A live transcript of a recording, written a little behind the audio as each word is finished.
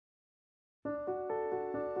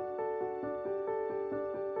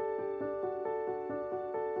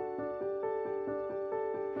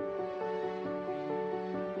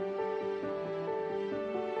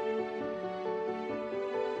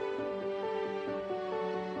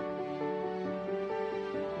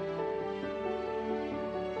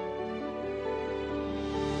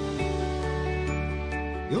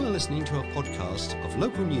You're listening to a podcast of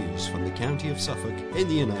local news from the county of Suffolk in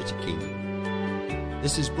the United Kingdom.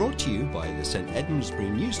 This is brought to you by the St Edmundsbury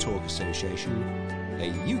News Talk Association, a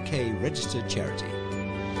UK registered charity.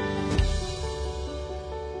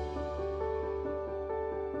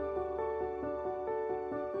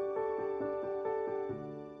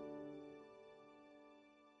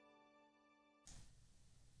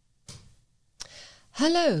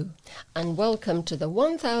 Hello and welcome to the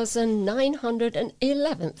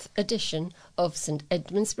 1911th edition of St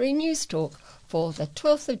Edmundsbury News Talk for the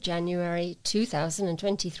 12th of January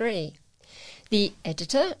 2023. The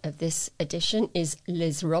editor of this edition is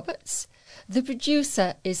Liz Roberts, the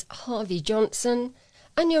producer is Harvey Johnson,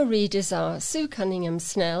 and your readers are Sue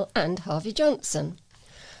Cunningham-Snell and Harvey Johnson.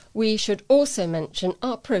 We should also mention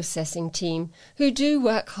our processing team, who do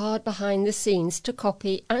work hard behind the scenes to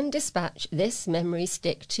copy and dispatch this memory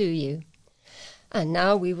stick to you. And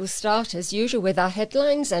now we will start as usual with our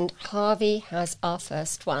headlines, and Harvey has our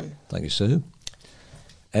first one. Thank you, Sue.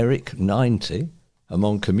 Eric, 90,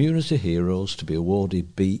 among community heroes to be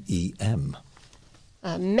awarded BEM.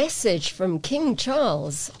 A message from King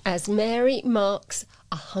Charles as Mary marks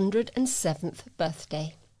 107th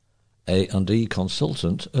birthday. A&E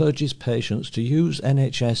consultant urges patients to use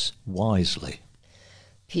NHS wisely.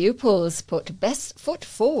 Pupils put best foot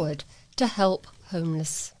forward to help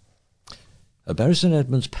homeless. A Bury St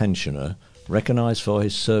Edmunds pensioner, recognised for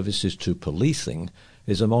his services to policing,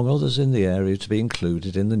 is among others in the area to be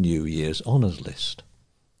included in the New Year's Honours list.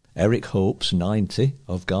 Eric Hopes, 90,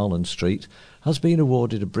 of Garland Street, has been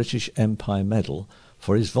awarded a British Empire Medal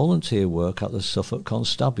for his volunteer work at the Suffolk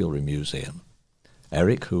Constabulary Museum.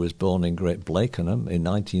 Eric, who was born in Great Blakenham in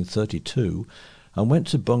 1932 and went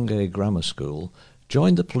to Bungay Grammar School,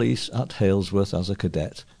 joined the police at Halesworth as a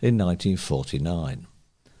cadet in 1949.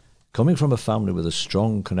 Coming from a family with a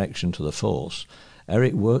strong connection to the force,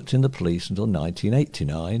 Eric worked in the police until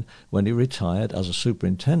 1989, when he retired as a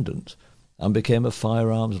superintendent and became a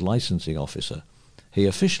firearms licensing officer. He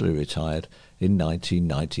officially retired in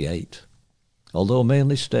 1998. Although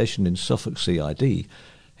mainly stationed in Suffolk CID,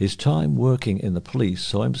 his time working in the police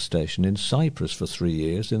saw him stationed in Cyprus for 3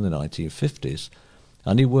 years in the 1950s,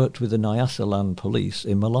 and he worked with the Nyasaland Police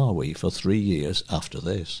in Malawi for 3 years after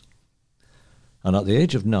this. And at the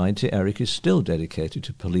age of 90, Eric is still dedicated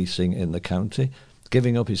to policing in the county,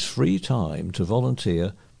 giving up his free time to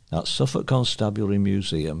volunteer at Suffolk Constabulary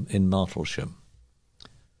Museum in Martlesham.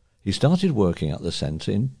 He started working at the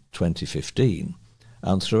centre in 2015,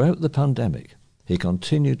 and throughout the pandemic, he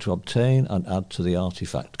continued to obtain and add to the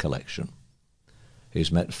artefact collection.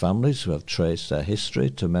 He's met families who have traced their history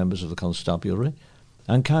to members of the constabulary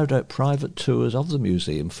and carried out private tours of the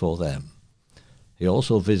museum for them. He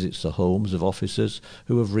also visits the homes of officers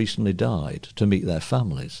who have recently died to meet their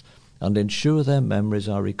families and ensure their memories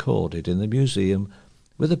are recorded in the museum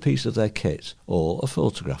with a piece of their kit or a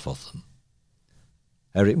photograph of them.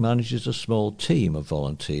 Eric manages a small team of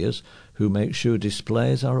volunteers who make sure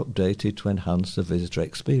displays are updated to enhance the visitor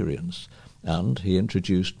experience, and he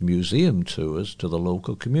introduced museum tours to the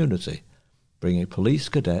local community, bringing police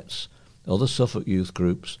cadets, other Suffolk youth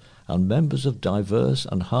groups and members of diverse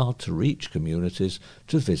and hard-to-reach communities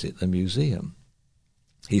to visit the museum.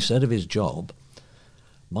 He said of his job,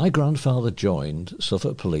 "My grandfather joined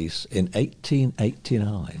Suffolk Police in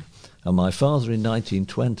 1889, and my father in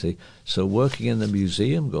 1920, so working in the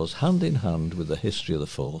museum goes hand in hand with the history of the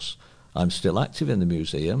force. I'm still active in the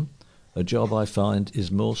museum, a job I find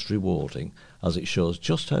is most rewarding as it shows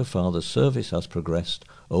just how far the service has progressed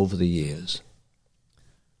over the years."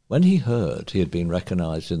 When he heard he had been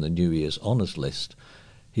recognised in the New Year's Honours list,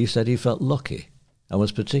 he said he felt lucky and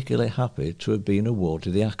was particularly happy to have been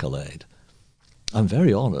awarded the accolade. "I'm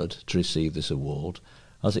very honoured to receive this award,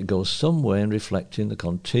 as it goes some way in reflecting the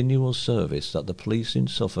continual service that the police in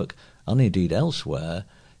Suffolk, and indeed elsewhere,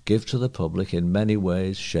 give to the public in many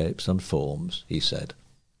ways, shapes and forms," he said.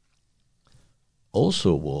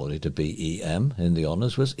 Also awarded a BEM in the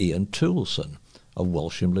honours was Ian Toulson of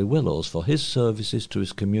Walshamley Willows for his services to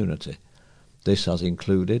his community. This has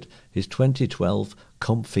included his 2012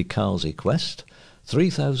 Comfy Carsey Quest,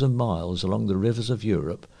 3,000 miles along the rivers of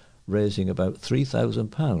Europe, raising about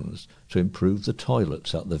 £3,000 to improve the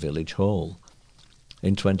toilets at the village hall.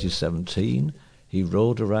 In 2017, he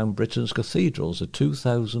rode around Britain's cathedrals, a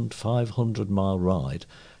 2,500-mile ride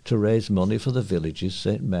to raise money for the village's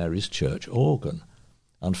St Mary's Church organ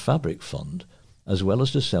and fabric fund, as well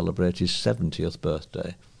as to celebrate his 70th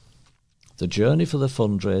birthday. The journey for the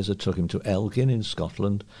fundraiser took him to Elgin in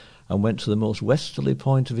Scotland and went to the most westerly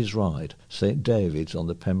point of his ride, St David's on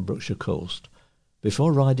the Pembrokeshire coast,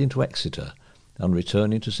 before riding to Exeter and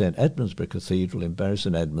returning to St Edmundsbury Cathedral in Bury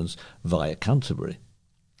St Edmunds via Canterbury.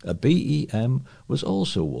 A BEM was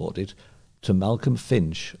also awarded to Malcolm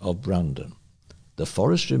Finch of Brandon. The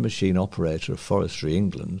forestry machine operator of Forestry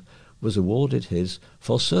England was awarded his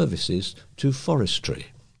for services to forestry.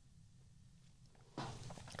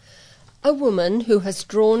 A woman who has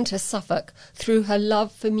drawn to Suffolk through her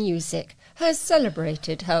love for music has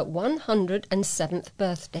celebrated her 107th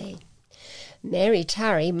birthday. Mary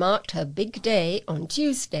Tarry marked her big day on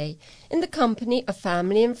Tuesday in the company of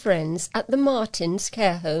family and friends at the Martins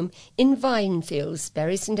Care Home in Vinefields,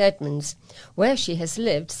 Bury St Edmunds, where she has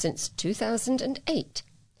lived since 2008.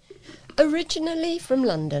 Originally from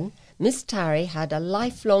London, Miss Tarry had a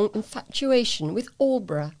lifelong infatuation with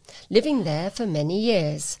Aldeburgh, living there for many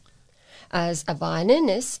years. As a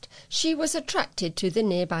violinist, she was attracted to the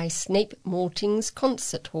nearby Snape Maltings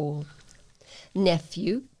Concert Hall.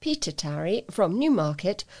 Nephew Peter Tarry from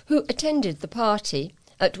Newmarket, who attended the party,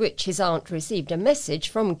 at which his aunt received a message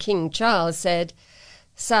from King Charles, said,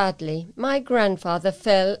 "Sadly, my grandfather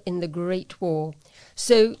fell in the Great War,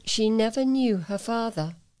 so she never knew her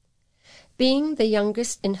father." Being the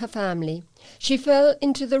youngest in her family, she fell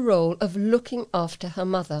into the role of looking after her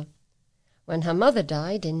mother. When her mother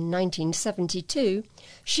died in 1972,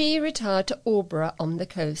 she retired to Aldeburgh on the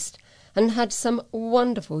coast and had some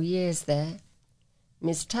wonderful years there.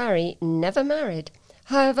 Miss Tarry never married.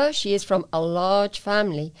 However, she is from a large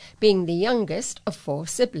family, being the youngest of 4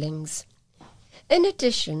 siblings. In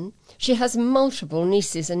addition, she has multiple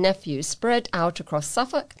nieces and nephews spread out across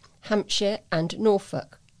Suffolk, Hampshire and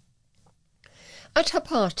Norfolk. At her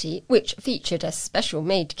party, which featured a special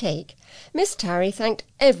made cake, Miss Tarry thanked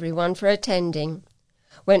everyone for attending.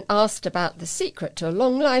 When asked about the secret to a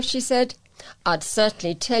long life, she said, "I'd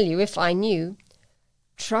certainly tell you if I knew.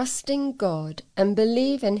 Trust in God and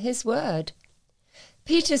believe in His word."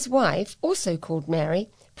 Peter's wife, also called Mary,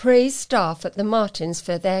 praised staff at the Martins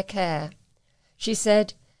for their care. She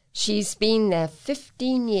said, "She's been there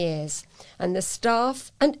 15 years, and the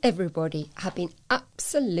staff and everybody have been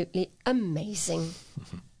absolutely amazing."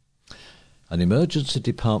 An emergency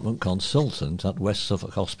department consultant at West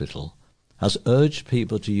Suffolk Hospital has urged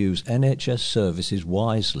people to use NHS services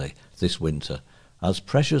wisely this winter as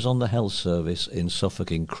pressures on the health service in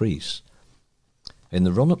Suffolk increase. In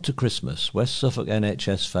the run-up to Christmas, West Suffolk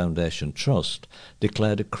NHS Foundation Trust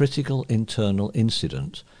declared a critical internal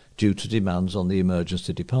incident due to demands on the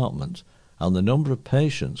emergency department and the number of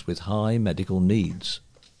patients with high medical needs.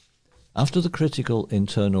 After the critical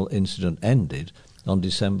internal incident ended on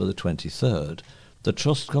December the 23rd, the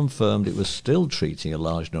Trust confirmed it was still treating a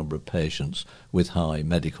large number of patients with high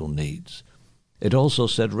medical needs. It also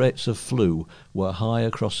said rates of flu were high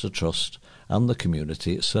across the Trust and the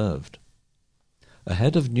community it served.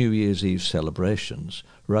 Ahead of New Year's Eve celebrations,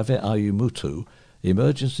 Ravi Ayumutu,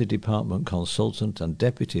 Emergency Department Consultant and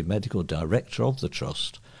Deputy Medical Director of the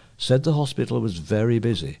Trust, said the hospital was very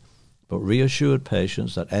busy, but reassured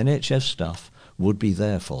patients that NHS staff would be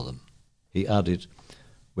there for them. He added,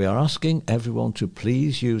 "We are asking everyone to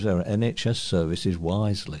please use our NHS services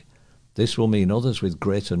wisely. This will mean others with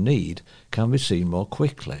greater need can be seen more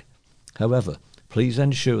quickly. However, please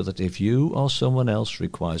ensure that if you or someone else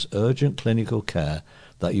requires urgent clinical care,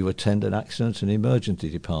 that you attend an accident and emergency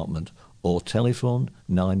department or telephone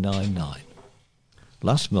 999.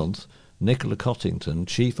 Last month, Nicola Cottington,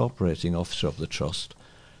 Chief Operating Officer of the Trust,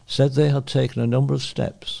 said they had taken a number of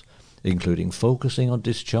steps, including focusing on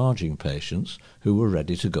discharging patients who were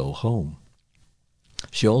ready to go home.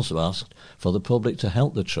 She also asked for the public to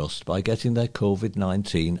help the Trust by getting their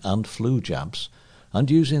COVID-19 and flu jabs and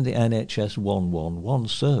using the NHS 111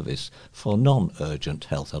 service for non-urgent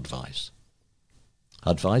health advice.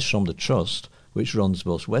 Advice from the Trust, which runs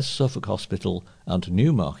both West Suffolk Hospital and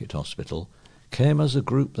Newmarket Hospital, came as a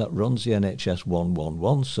group that runs the NHS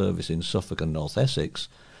 111 service in Suffolk and North Essex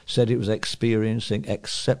said it was experiencing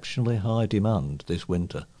exceptionally high demand this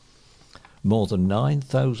winter. More than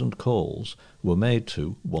 9,000 calls were made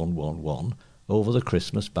to 111 over the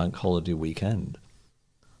Christmas bank holiday weekend.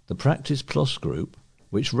 The Practice Plus group,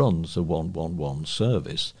 which runs the 111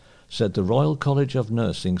 service, said the Royal College of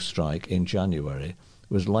Nursing strike in January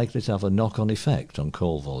was likely to have a knock-on effect on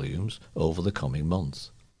call volumes over the coming months.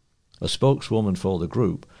 A spokeswoman for the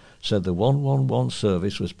group said the 111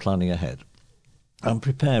 service was planning ahead and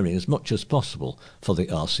preparing as much as possible for the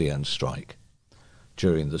RCN strike.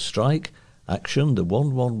 During the strike action, the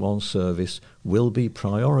 111 service will be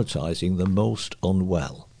prioritising the most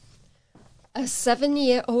unwell. A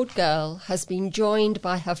 7-year-old girl has been joined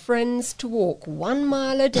by her friends to walk 1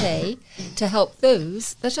 mile a day to help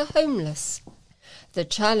those that are homeless. The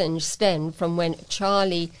challenge stemmed from when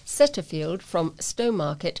Charlie Setterfield from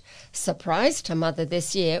Stowmarket surprised her mother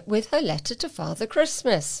this year with her letter to Father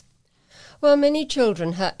Christmas. While many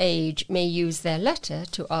children her age may use their letter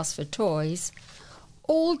to ask for toys,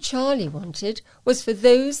 all Charlie wanted was for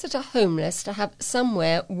those that are homeless to have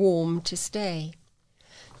somewhere warm to stay.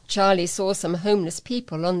 Charlie saw some homeless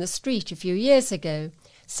people on the street a few years ago,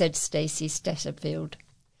 said Stacey Setterfield.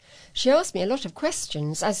 She asked me a lot of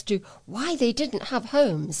questions as to why they didn't have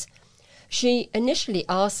homes. She initially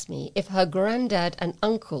asked me if her granddad and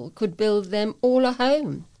uncle could build them all a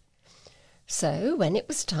home. So, when it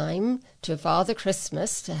was time to Father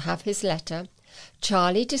Christmas to have his letter,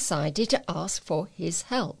 Charlie decided to ask for his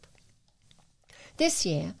help. This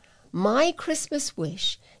year, my Christmas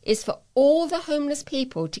wish is for all the homeless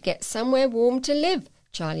people to get somewhere warm to live,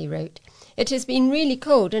 Charlie wrote. It has been really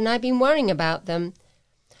cold and I've been worrying about them.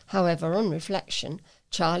 However, on reflection,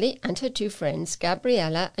 Charlie and her two friends,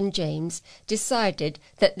 Gabriella and James, decided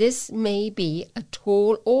that this may be a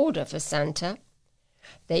tall order for Santa.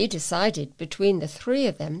 They decided between the three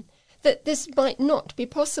of them that this might not be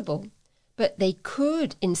possible, but they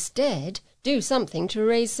could instead do something to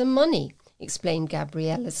raise some money, explained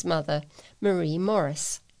Gabriella's mother, Marie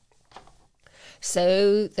Morris.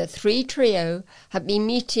 So the three trio have been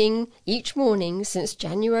meeting each morning since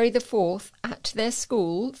January the 4th at their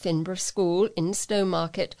school, Finborough School in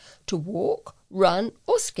Stowmarket, to walk, run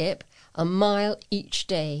or skip a mile each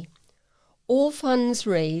day. All funds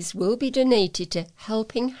raised will be donated to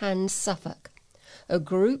Helping Hands Suffolk, a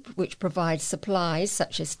group which provides supplies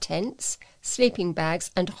such as tents, sleeping bags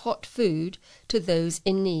and hot food to those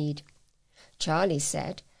in need. Charlie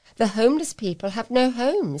said, "The homeless people have no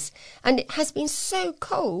homes, and it has been so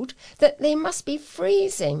cold that they must be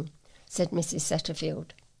freezing," said Mrs.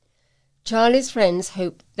 Setterfield. Charlie's friends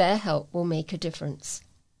hope their help will make a difference.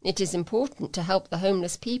 It is important to help the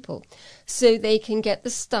homeless people so they can get the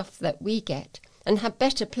stuff that we get and have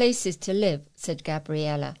better places to live, said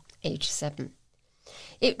Gabriella, aged 7.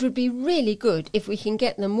 It would be really good if we can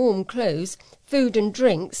get them warm clothes, food and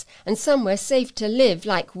drinks, and somewhere safe to live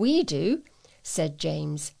like we do, said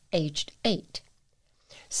James, aged 8.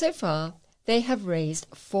 So far, they have raised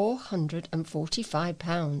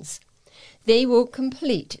 £445. They will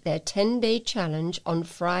complete their 10-day challenge on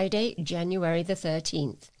Friday, January the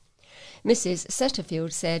 13th. Mrs.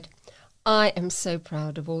 Setterfield said, "I am so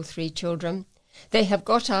proud of all three children. They have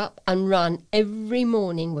got up and run every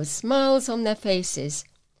morning with smiles on their faces.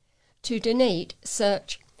 To donate,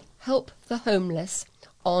 search Help the Homeless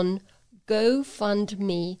on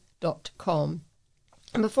gofundme.com.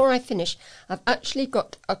 And before I finish, I've actually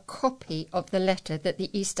got a copy of the letter that the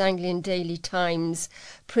East Anglian Daily Times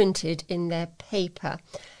printed in their paper.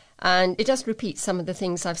 And it does repeat some of the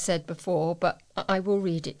things I've said before, but I will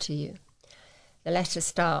read it to you. The letter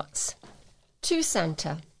starts, "To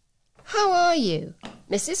Santa. How are you,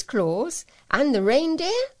 Mrs. Claus and the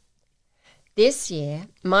reindeer? This year,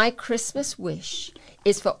 my Christmas wish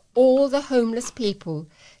is for all the homeless people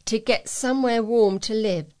to get somewhere warm to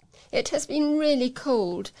live. It has been really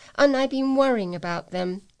cold, and I've been worrying about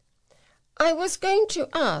them. I was going to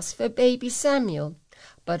ask for baby Samuel,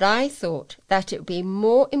 but I thought that it would be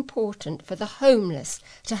more important for the homeless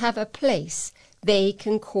to have a place they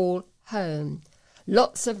can call home.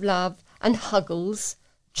 Lots of love and huggles,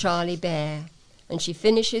 Charlie Bear." And she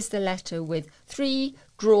finishes the letter with 3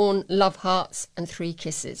 drawn love hearts and 3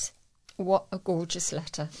 kisses. What a gorgeous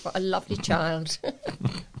letter. What a lovely child.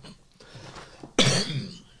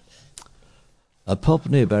 A pub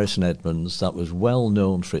near Bury St Edmunds that was well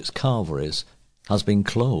known for its carveries has been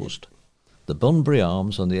closed. The Bunbury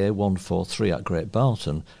Arms on the A143 at Great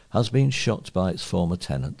Barton has been shut by its former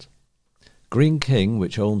tenant. Green King,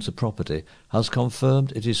 which owns the property, has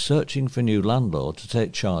confirmed it is searching for a new landlord to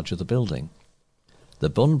take charge of the building. The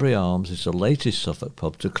Bunbury Arms is the latest Suffolk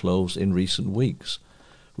pub to close in recent weeks,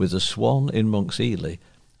 with the Swan in Monks Ely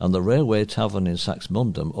and the Railway Tavern in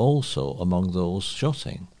Saxmundham also among those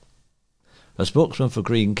shutting. A spokesman for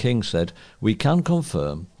Green King said, "We can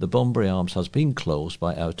confirm the Bunbury Arms has been closed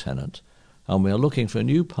by our tenant, and we are looking for a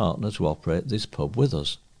new partner to operate this pub with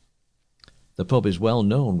us." The pub is well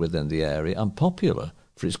known within the area and popular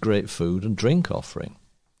for its great food and drink offering.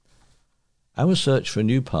 Our search for a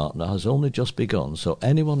new partner has only just begun, so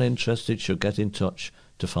anyone interested should get in touch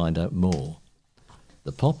to find out more.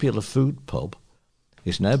 The popular food pub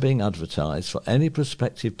is now being advertised for any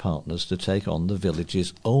prospective partners to take on the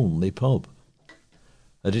village's only pub.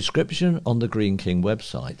 A description on the Green King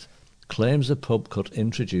website claims the pub could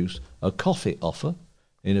introduce a coffee offer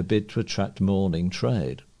in a bid to attract morning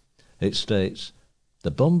trade. It states,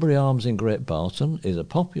 "The Bunbury Arms in Great Barton is a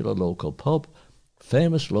popular local pub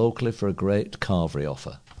famous locally for a great carvery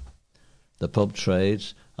offer. The pub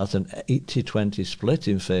trades at an 80-20 split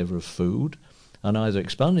in favour of food, and either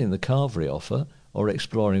expanding the carvery offer or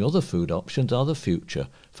exploring other food options are the future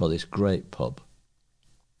for this great pub.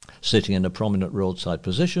 Sitting in a prominent roadside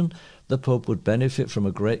position, the pub would benefit from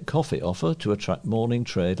a great coffee offer to attract morning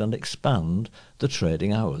trade and expand the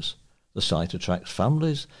trading hours. The site attracts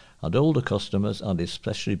families and older customers and is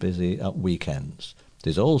especially busy at weekends. It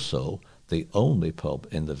is also the only pub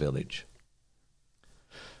in the village.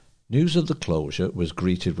 News of the closure was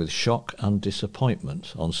greeted with shock and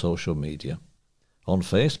disappointment on social media. On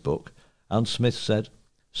Facebook, Anne Smith said,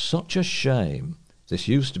 "Such a shame. This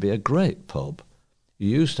used to be a great pub. You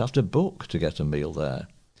used to have to book to get a meal there."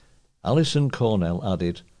 Alison Cornell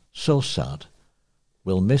added, "So sad.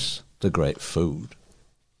 We'll miss the great food."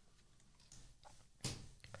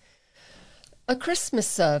 A Christmas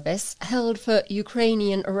service held for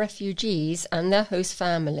Ukrainian refugees and their host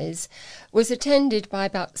families was attended by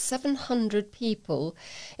about 700 people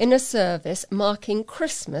in a service marking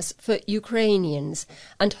Christmas for Ukrainians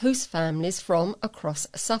and host families from across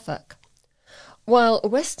Suffolk. While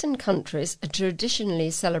Western countries traditionally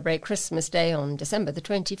celebrate Christmas Day on December the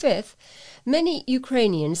 25th, many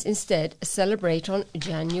Ukrainians instead celebrate on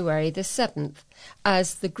January the 7th,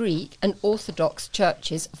 as the Greek and Orthodox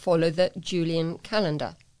churches follow the Julian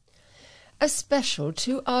calendar. A special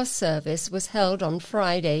 2-hour service was held on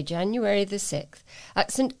Friday, January the 6th, at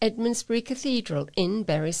St Edmundsbury Cathedral in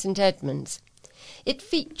Bury St Edmunds. It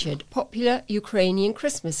featured popular Ukrainian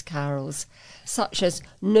Christmas carols, such as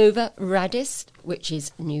Nova Radist, which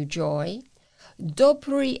is New Joy,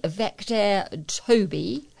 Dobry Vekter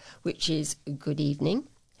Toby, which is Good Evening,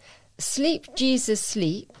 Sleep Jesus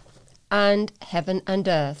Sleep, and Heaven and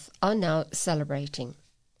Earth are now celebrating.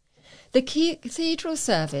 The cathedral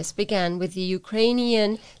service began with the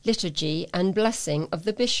Ukrainian liturgy and blessing of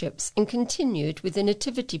the bishops and continued with a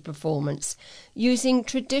nativity performance using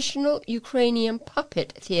traditional Ukrainian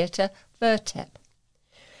puppet theatre Vertep.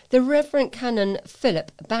 The Reverend Canon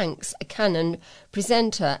Philip Banks, a canon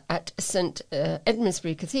presenter at St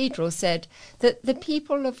Edmundsbury Cathedral, said that the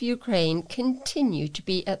people of Ukraine continue to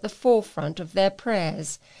be at the forefront of their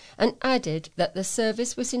prayers, and added that the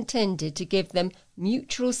service was intended to give them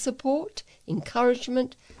mutual support,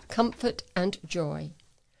 encouragement, comfort and joy.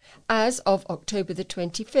 As of October the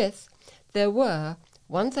 25th, there were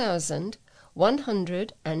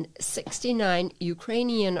 1,169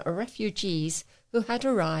 Ukrainian refugees who had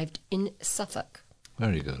arrived in Suffolk.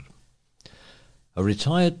 Very good. A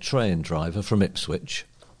retired train driver from Ipswich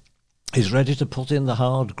is ready to put in the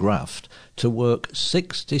hard graft to work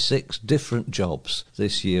 66 different jobs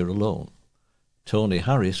this year alone. Tony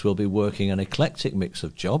Harris will be working an eclectic mix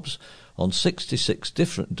of jobs on 66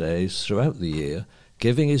 different days throughout the year,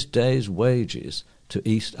 giving his day's wages to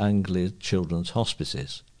East Anglia Children's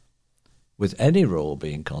Hospices. With any role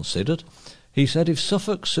being considered, he said if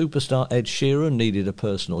Suffolk superstar Ed Sheeran needed a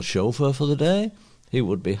personal chauffeur for the day, he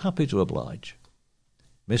would be happy to oblige.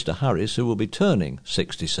 Mr. Harris, who will be turning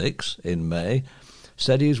 66 in May,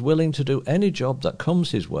 said he is willing to do any job that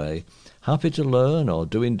comes his way, happy to learn or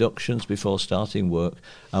do inductions before starting work,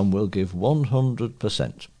 and will give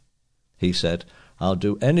 100%. He said, "I'll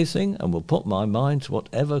do anything and will put my mind to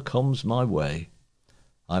whatever comes my way.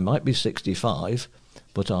 I might be 65,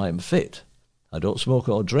 but I am fit. I don't smoke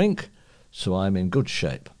or drink, so I am in good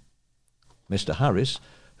shape." Mr. Harris,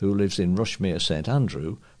 who lives in Rushmere St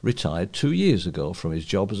Andrew, retired 2 years ago from his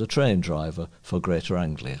job as a train driver for Greater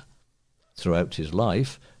Anglia. Throughout his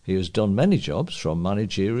life, he has done many jobs, from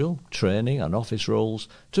managerial, training and office roles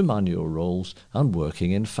to manual roles and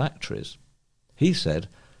working in factories. He said,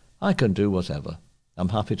 "I can do whatever. I'm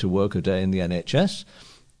happy to work a day in the NHS,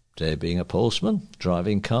 day being a postman,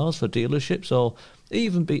 driving cars for dealerships, or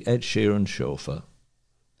even be Ed Sheeran's chauffeur."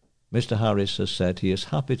 Mr. Harris has said he is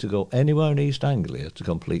happy to go anywhere in East Anglia to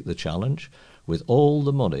complete the challenge, with all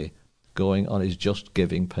the money going on his Just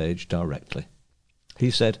Giving page directly. He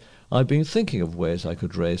said, "I've been thinking of ways I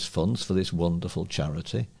could raise funds for this wonderful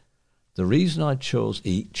charity. The reason I chose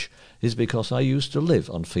each is because I used to live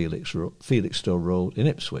on Felixstowe Road in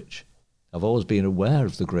Ipswich. I've always been aware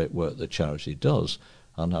of the great work the charity does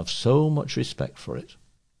and have so much respect for it.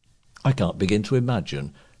 I can't begin to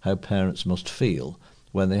imagine how parents must feel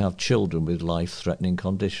when they have children with life-threatening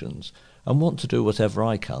conditions and want to do whatever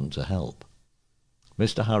I can to help."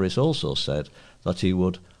 Mr. Harris also said that he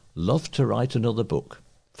would love to write another book,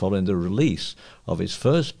 following the release of his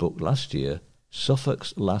first book last year,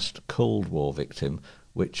 Suffolk's Last Cold War Victim,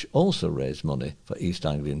 which also raised money for East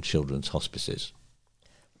Anglian Children's Hospices.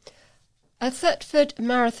 A Thetford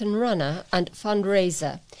marathon runner and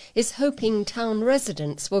fundraiser is hoping town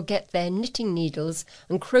residents will get their knitting needles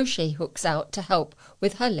and crochet hooks out to help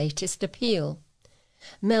with her latest appeal.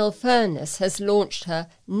 Mel Furness has launched her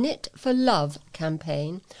Knit for Love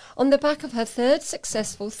campaign on the back of her third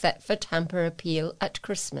successful Thetford hamper appeal at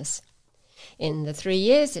Christmas. In the 3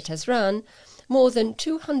 years it has run, more than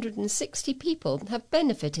 260 people have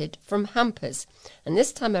benefited from hampers, and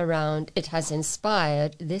this time around it has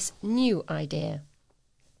inspired this new idea.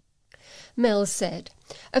 Mel said,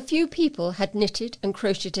 "A few people had knitted and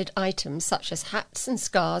crocheted items such as hats and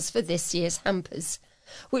scarves for this year's hampers,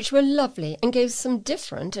 which were lovely and gave some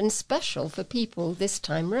different and special for people this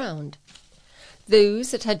time round.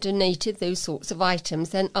 Those that had donated those sorts of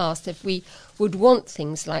items then asked if we would want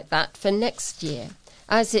things like that for next year,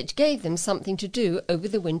 as it gave them something to do over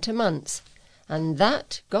the winter months, and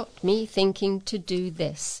that got me thinking to do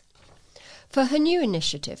this." For her new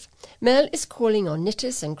initiative, Mel is calling on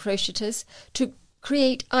knitters and crocheters to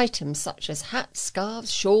create items such as hats,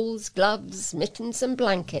 scarves, shawls, gloves, mittens and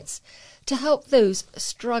blankets to help those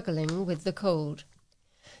struggling with the cold.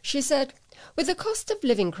 She said, "With the cost of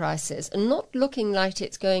living crisis and not looking like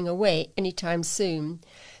it's going away anytime soon,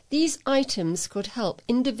 these items could help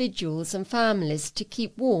individuals and families to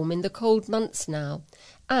keep warm in the cold months now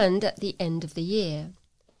and at the end of the year.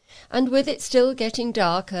 And with it still getting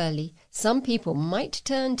dark early, some people might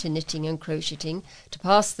turn to knitting and crocheting to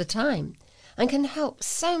pass the time and can help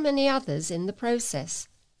so many others in the process."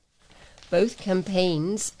 Both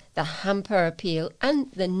campaigns, the Hamper Appeal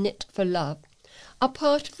and the Knit for Love, are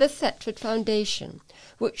part of the Thetford Foundation,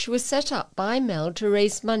 which was set up by Mel to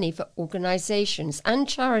raise money for organisations and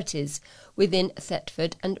charities within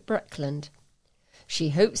Thetford and Breckland. She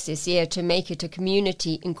hopes this year to make it a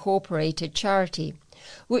community incorporated charity,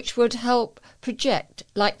 which would help project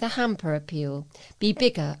like the Hamper Appeal be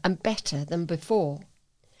bigger and better than before.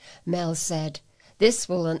 Mel said, "This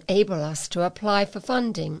will enable us to apply for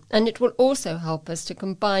funding, and it will also help us to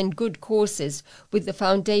combine good causes with the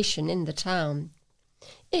foundation in the town.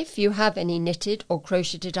 If you have any knitted or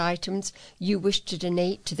crocheted items you wish to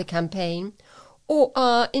donate to the campaign, or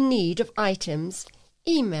are in need of items,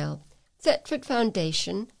 email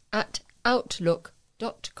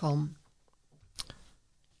thetfordfoundation@outlook.com.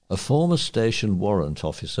 A former station warrant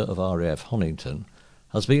officer of RAF Honington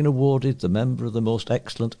has been awarded the Member of the Most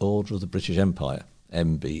Excellent Order of the British Empire,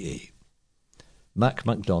 MBE. Mac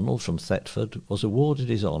MacDonald from Thetford was awarded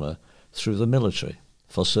his honour through the military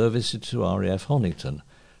for services to RAF Honington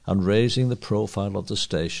and raising the profile of the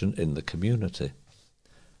station in the community.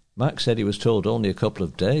 Mac said he was told only a couple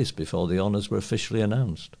of days before the honours were officially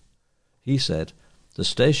announced. He said the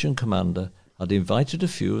station commander had invited a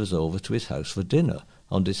few of us over to his house for dinner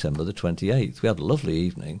on December the 28th. We had a lovely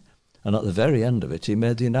evening, and at the very end of it he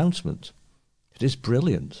made the announcement. "It is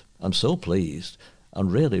brilliant. I'm so pleased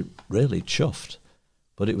and really, really chuffed."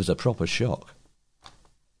 But it was a proper shock.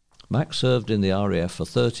 Mac served in the RAF for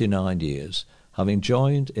 39 years, having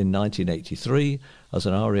joined in 1983 as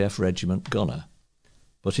an RAF regiment gunner,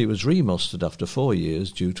 but he was remustered after 4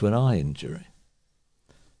 years due to an eye injury.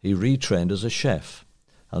 He retrained as a chef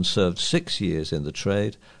and served 6 years in the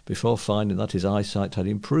trade before finding that his eyesight had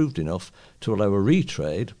improved enough to allow a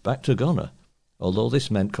retrade back to gunner, although this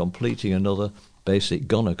meant completing another basic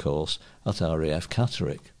gunner course at RAF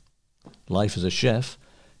Catterick. Life as a chef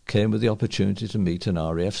came with the opportunity to meet an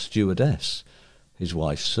RAF stewardess, his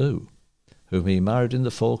wife Sue, whom he married in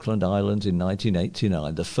the Falkland Islands in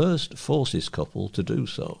 1989, the first forces couple to do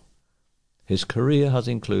so. His career has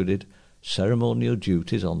included ceremonial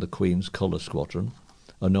duties on the Queen's Colour Squadron,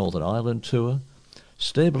 a Northern Ireland tour,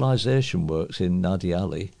 stabilisation works in Nadi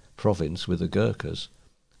Ali province with the Gurkhas,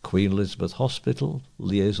 Queen Elizabeth Hospital,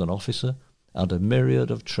 liaison officer, and a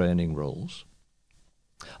myriad of training roles.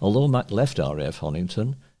 Although Mac left RAF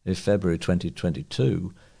Honington in February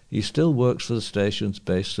 2022, he still works for the station's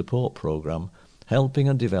base support programme, helping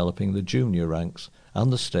and developing the junior ranks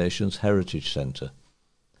and the station's Heritage Centre.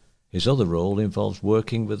 His other role involves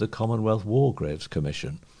working with the Commonwealth War Graves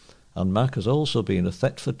Commission, and Mac has also been a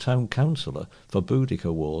Thetford Town Councillor for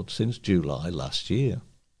Boudica Ward since July last year.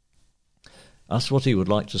 Asked what he would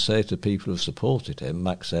like to say to people who have supported him,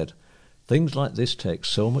 Mac said, "Things like this take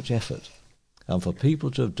so much effort, and for people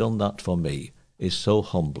to have done that for me is so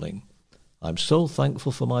humbling. I'm so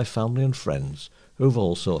thankful for my family and friends who've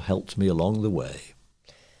also helped me along the way."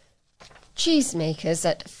 Cheesemakers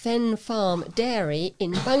at Fen Farm Dairy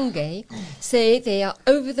in Bungay say they are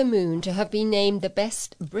over the moon to have been named the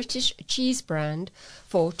best British cheese brand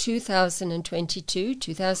for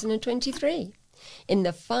 2022-2023 in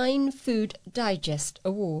the Fine Food Digest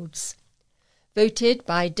Awards. Voted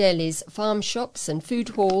by Delhi's farm shops and food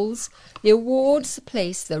halls, the awards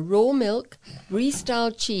place the raw milk,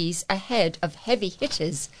 brie-style cheese ahead of heavy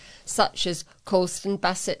hitters such as Colston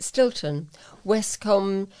Bassett Stilton,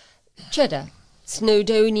 Westcombe Cheddar,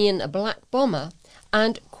 Snowdonian Black Bomber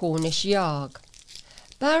and Cornish Yarg.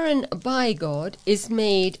 Baron Bygod is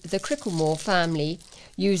made the Cricklemore family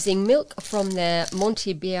using milk from their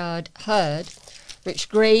Montebeard herd, which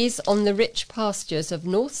graze on the rich pastures of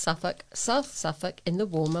North Suffolk, South Suffolk in the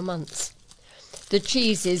warmer months. The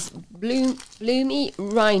cheese is bloomy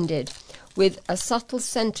rinded with a subtle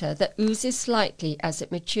centre that oozes slightly as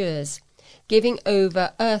it matures, giving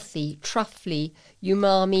over earthy, truffly,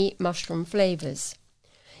 umami mushroom flavours.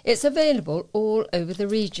 It's available all over the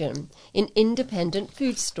region in independent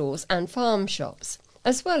food stores and farm shops,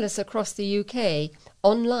 as well as across the UK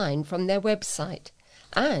online from their website,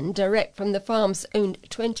 and direct from the farm's own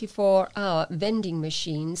 24-hour vending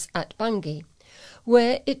machines at Bungay,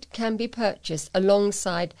 where it can be purchased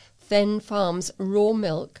alongside Fen Farms raw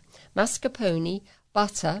milk, mascarpone,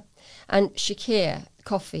 butter and shakir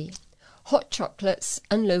coffee, hot chocolates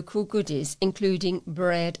and local goodies including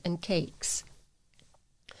bread and cakes.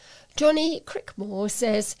 Johnny Crickmore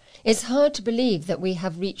says, "It's hard to believe that we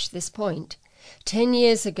have reached this point. 10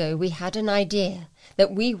 years ago we had an idea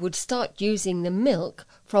that we would start using the milk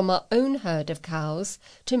from our own herd of cows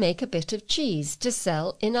to make a bit of cheese to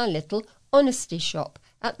sell in our little honesty shop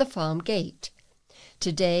at the farm gate.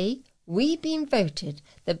 Today we've been voted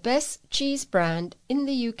the best cheese brand in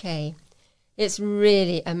the UK. It's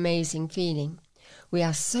really amazing feeling. We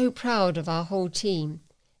are so proud of our whole team.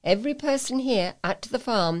 Every person here at the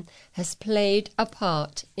farm has played a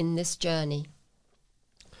part in this journey."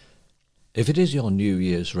 If it is your New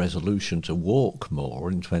Year's resolution to walk more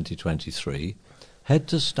in 2023, head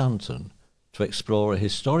to Stanton to explore a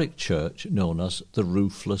historic church known as the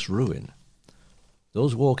Roofless Ruin.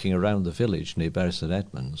 Those walking around the village near Bury St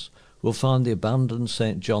Edmunds will find the abandoned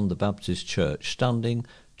St John the Baptist Church standing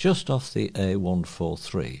just off the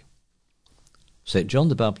A143. St John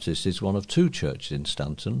the Baptist is one of two churches in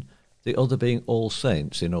Stanton, the other being All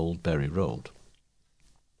Saints in Old Bury Road.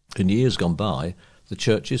 In years gone by, the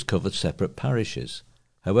churches covered separate parishes.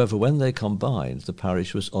 However, when they combined, the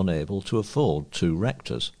parish was unable to afford two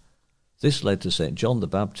rectors. This led to St John the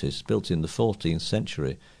Baptist, built in the 14th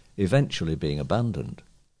century, eventually being abandoned.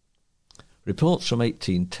 Reports from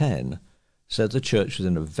 1810 said the church was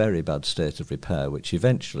in a very bad state of repair, which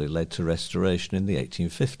eventually led to restoration in the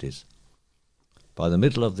 1850s. By the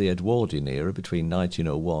middle of the Edwardian era, between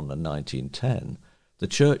 1901 and 1910, the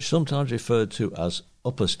church, sometimes referred to as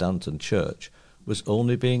Upper Stanton Church, was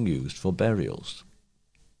only being used for burials.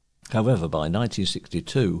 However, by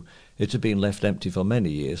 1962, it had been left empty for many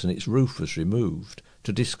years and its roof was removed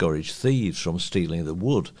to discourage thieves from stealing the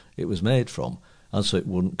wood it was made from, and so it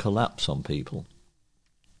wouldn't collapse on people.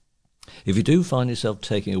 If you do find yourself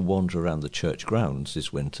taking a wander around the church grounds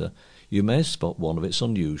this winter, you may spot one of its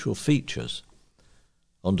unusual features.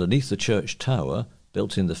 Underneath the church tower,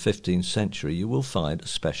 built in the 15th century, you will find a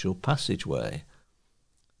special passageway.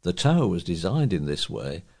 The tower was designed in this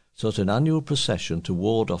way so that an annual procession to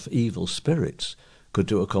ward off evil spirits could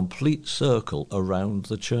do a complete circle around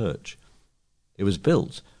the church. It was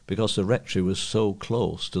built because the rectory was so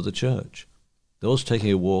close to the church. Those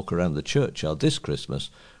taking a walk around the churchyard this Christmas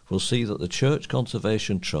will see that the Church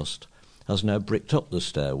Conservation Trust has now bricked up the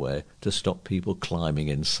stairway to stop people climbing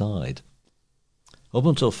inside. Up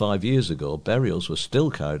until 5 years ago, burials were still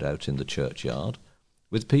carried out in the churchyard,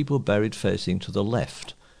 with people buried facing to the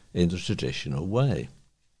left in the traditional way.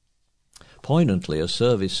 Poignantly, a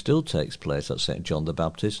service still takes place at St John the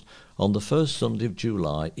Baptist on the first Sunday of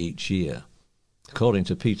July each year. According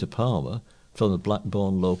to Peter Palmer from the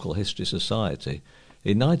Blackburn Local History Society,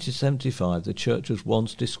 in 1975 the church was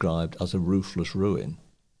once described as a roofless ruin.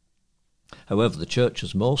 However, the church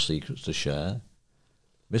has more secrets to share.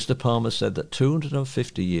 Mr. Palmer said that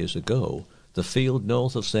 250 years ago, the field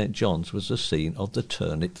north of St John's was the scene of the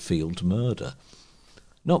Turnip Field murder.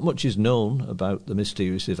 Not much is known about the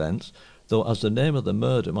mysterious events, though as the name of the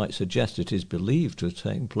murder might suggest, it is believed to have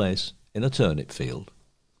taken place in a turnip field.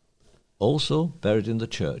 Also buried in the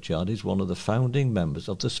churchyard is one of the founding members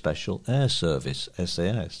of the Special Air Service,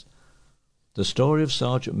 SAS. The story of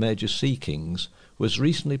Sergeant Major Seekings was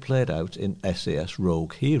recently played out in SAS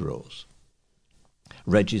Rogue Heroes.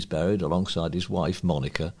 Reg is buried alongside his wife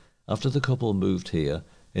Monica after the couple moved here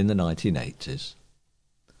in the 1980s.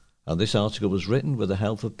 And this article was written with the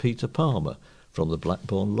help of Peter Palmer from the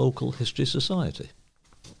Blackburn Local History Society.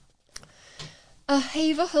 A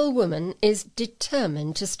Haverhill woman is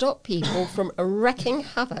determined to stop people from wreaking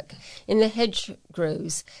havoc in the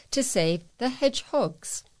hedgerows to save the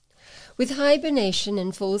hedgehogs. With hibernation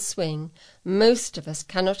in full swing, most of us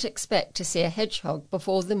cannot expect to see a hedgehog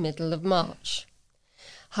before the middle of March.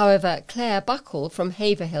 However, Claire Buckle from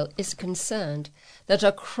Haverhill is concerned that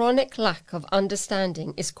a chronic lack of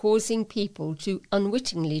understanding is causing people to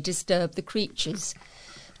unwittingly disturb the creatures,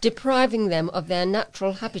 depriving them of their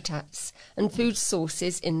natural habitats and food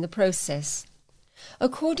sources in the process.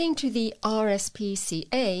 According to the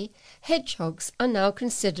RSPCA, hedgehogs are now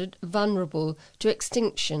considered vulnerable to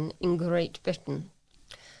extinction in Great Britain.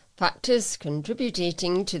 Factors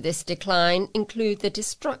contributing to this decline include the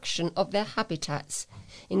destruction of their habitats,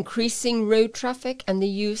 increasing road traffic and the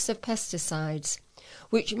use of pesticides,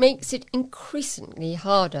 which makes it increasingly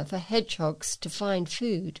harder for hedgehogs to find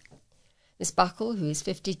food. Miss Buckle, who is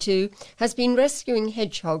 52, has been rescuing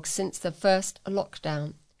hedgehogs since the first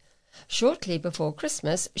lockdown. Shortly before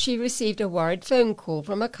Christmas, she received a worried phone call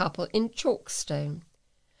from a couple in Chalkstone.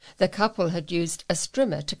 The couple had used a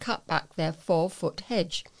strimmer to cut back their 4-foot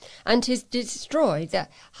hedge and had destroyed the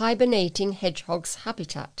hibernating hedgehog's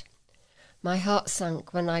habitat. My heart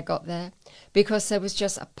sank when I got there, because there was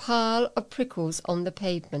just a pile of prickles on the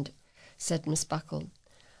pavement, said Miss Buckle.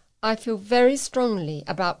 I feel very strongly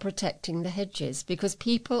about protecting the hedges because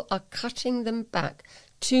people are cutting them back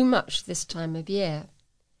too much this time of year.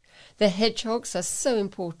 The hedgehogs are so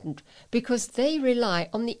important because they rely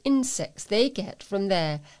on the insects they get from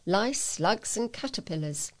their lice, slugs and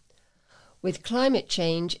caterpillars. With climate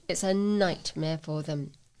change, it's a nightmare for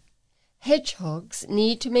them. Hedgehogs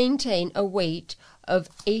need to maintain a weight of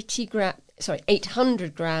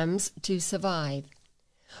 800 grams to survive.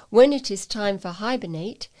 When it is time for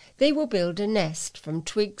hibernate, they will build a nest from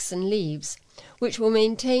twigs and leaves, which will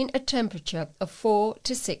maintain a temperature of 4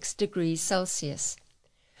 to 6 degrees Celsius.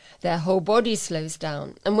 Their whole body slows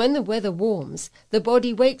down, and when the weather warms, the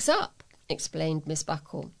body wakes up, explained Miss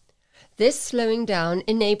Buckle. This slowing down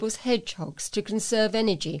enables hedgehogs to conserve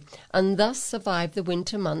energy and thus survive the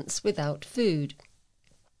winter months without food.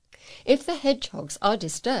 If the hedgehogs are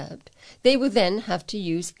disturbed, they will then have to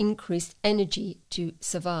use increased energy to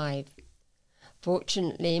survive.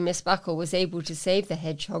 Fortunately, Miss Buckle was able to save the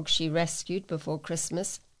hedgehogs she rescued before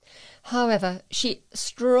Christmas. However, she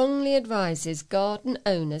strongly advises garden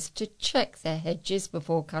owners to check their hedges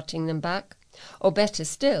before cutting them back, or better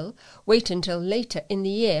still, wait until later in the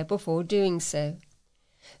year before doing so.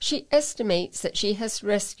 She estimates that she has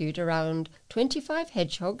rescued around 25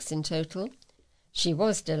 hedgehogs in total. She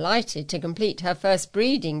was delighted to complete her first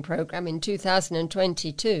breeding programme in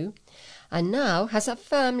 2022 and now has a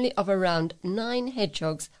family of around 9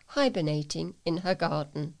 hedgehogs hibernating in her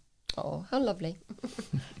garden. Oh, how lovely.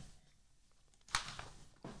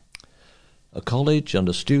 A college and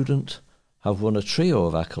a student have won a trio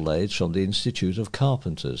of accolades from the Institute of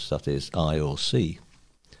Carpenters, that is IOC.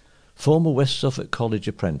 Former West Suffolk College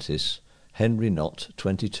apprentice Henry Knott,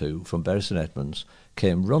 22, from Bury St Edmunds,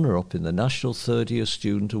 came runner-up in the National Third Year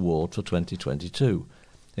Student Award for 2022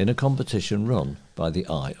 in a competition run by the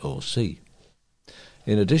IOC.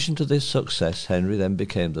 In addition to this success, Henry then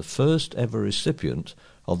became the first ever recipient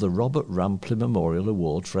of the Robert Rampley Memorial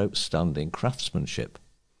Award for Outstanding Craftsmanship.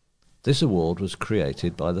 This award was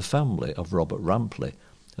created by the family of Robert Rampley,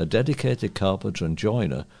 a dedicated carpenter and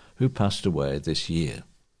joiner who passed away this year.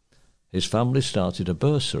 His family started a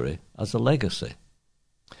bursary as a legacy.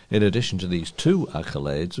 In addition to these 2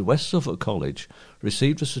 accolades, West Suffolk College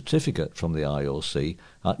received a certificate from the IOC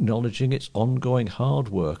acknowledging its ongoing hard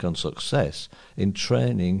work and success in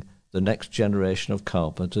training the next generation of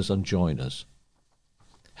carpenters and joiners.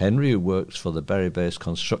 Henry, who works for the Bury-based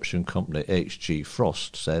construction company H.G.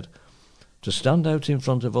 Frost, said, "To stand out in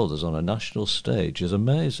front of others on a national stage is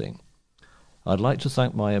amazing. I'd like to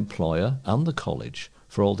thank my employer and the college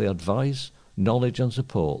for all the advice, knowledge and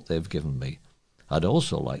support they've given me. I'd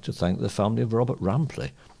also like to thank the family of Robert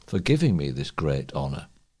Rampley for giving me this great honour."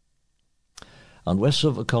 And West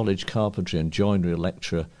Suffolk College carpentry and joinery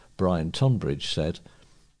lecturer Brian Tunbridge said,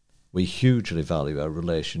 "We hugely value our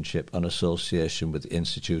relationship and association with the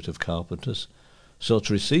Institute of Carpenters, so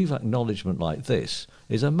to receive acknowledgement like this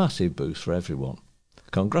is a massive boost for everyone.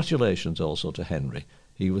 Congratulations also to Henry.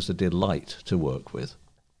 He was a delight to work with."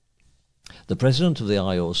 The president of the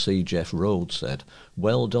IOC, Jeff Rhodes, said,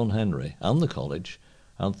 "Well done, Henry, and the college,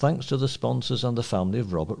 and thanks to the sponsors and the family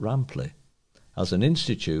of Robert Rampley. As an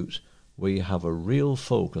institute, we have a real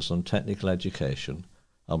focus on technical education,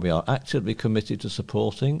 and we are actively committed to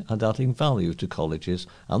supporting and adding value to colleges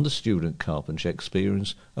and the student carpentry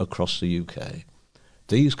experience across the UK.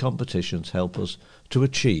 These competitions help us to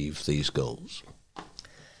achieve these goals."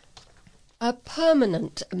 A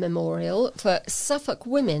permanent memorial for Suffolk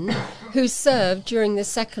women who served during the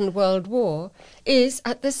Second World War is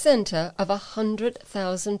at the centre of a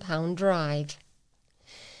 £100,000 drive.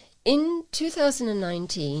 In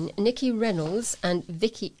 2019, Nikki Reynolds and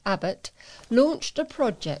Vicky Abbott launched a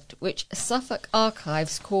project which Suffolk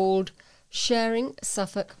Archives called Sharing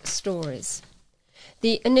Suffolk Stories.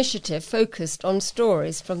 The initiative focused on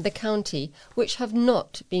stories from the county which have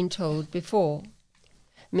not been told before.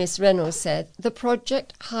 Miss Reynolds said the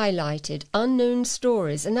project highlighted unknown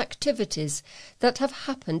stories and activities that have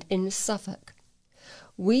happened in Suffolk.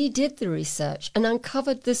 We did the research and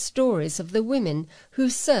uncovered the stories of the women who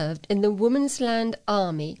served in the Women's Land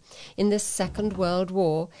Army in the Second World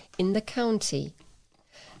War in the county.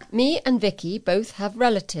 Me and Vicky both have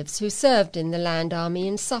relatives who served in the Land Army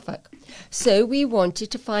in Suffolk, so we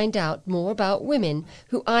wanted to find out more about women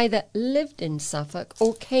who either lived in Suffolk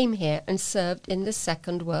or came here and served in the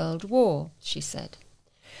Second World War, she said.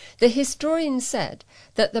 The historian said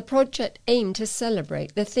that the project aimed to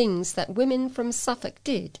celebrate the things that women from Suffolk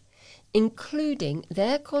did, including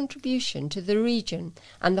their contribution to the region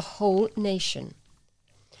and the whole nation.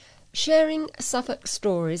 Sharing Suffolk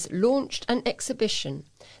Stories launched an exhibition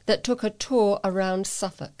that took a tour around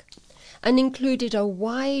Suffolk and included a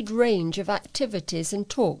wide range of activities and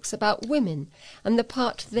talks about women and the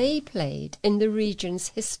part they played in the region's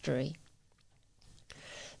history.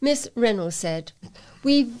 Miss Reynolds said,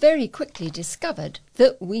 "We very quickly discovered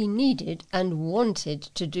that we needed and wanted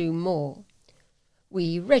to do more.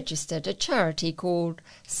 We registered a charity called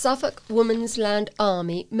Suffolk Women's Land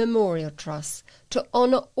Army Memorial Trust to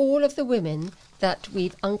honour all of the women that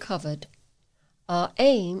we've uncovered. Our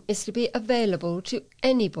aim is to be available to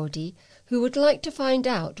anybody who would like to find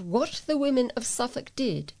out what the women of Suffolk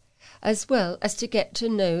did, as well as to get to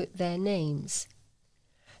know their names."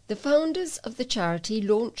 The founders of the charity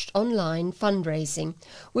launched online fundraising,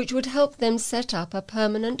 which would help them set up a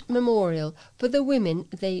permanent memorial for the women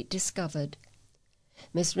they discovered.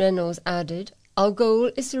 Miss Reynolds added, "Our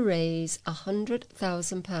goal is to raise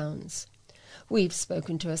 £100,000. We've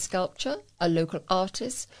spoken to a sculptor, a local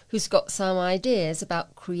artist, who's got some ideas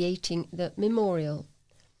about creating the memorial.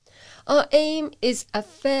 Our aim is a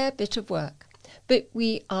fair bit of work, but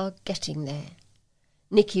we are getting there."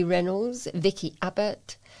 Nikki Reynolds, Vicky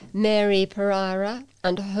Abbott, Mary Pereira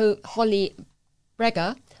and Holly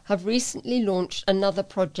Breger have recently launched another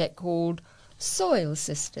project called Soil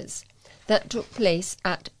Sisters that took place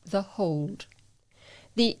at The Hold.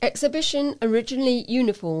 The exhibition originally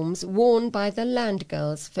uniforms worn by the Land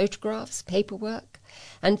Girls, photographs, paperwork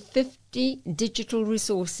and 50 digital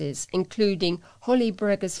resources including Holly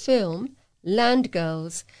Breger's film, Land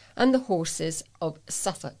Girls and the Horses of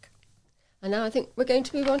Suffolk. And now I think we're going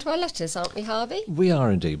to move on to our letters, aren't we, Harvey? We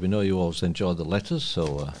are indeed. We know you always enjoy the letters,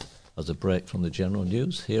 so as a break from the general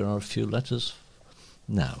news, here are a few letters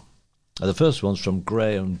now. The first one's from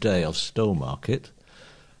Graham Day of Stowmarket,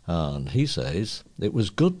 and he says, "It was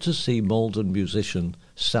good to see Malden musician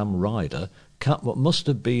Sam Ryder cap what must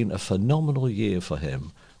have been a phenomenal year for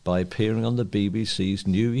him by appearing on the BBC's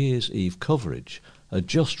New Year's Eve coverage, a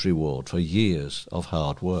just reward for years of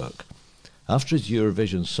hard work. After his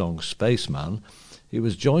Eurovision song Spaceman, he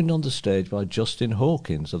was joined on the stage by Justin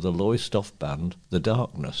Hawkins of the Lowestoft band The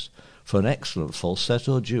Darkness for an excellent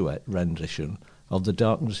falsetto duet rendition of The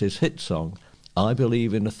Darkness's hit song I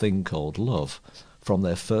Believe in a Thing Called Love from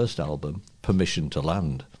their first album Permission to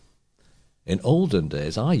Land. In olden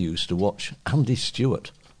days I used to watch Andy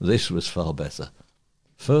Stewart. This was far better.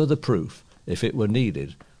 Further proof, if it were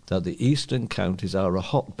needed, that the eastern counties are a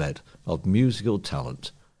hotbed of musical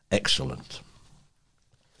talent. Excellent."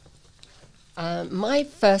 My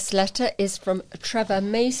first letter is from Trevor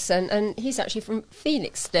Mason, and he's actually from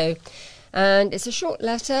Felixstowe. And it's a short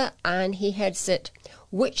letter, and he heads it,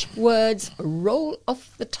 "Which words roll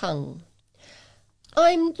off the tongue?"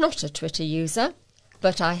 I'm not a Twitter user,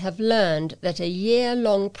 but I have learned that a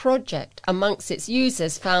year-long project amongst its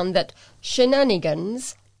users found that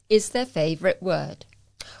shenanigans is their favourite word.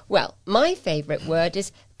 Well, my favourite word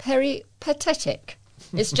is peripatetic.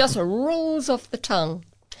 It just rolls off the tongue.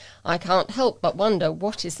 I can't help but wonder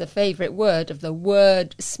what is the favourite word of the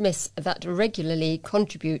wordsmiths that regularly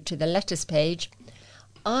contribute to the letters page.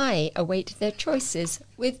 I await their choices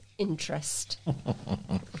with interest.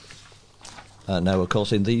 Now, of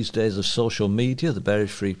course, in these days of social media, the Berry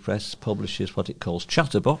Free Press publishes what it calls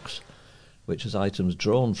Chatterbox, which is items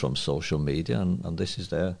drawn from social media, and this is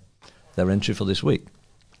their entry for this week.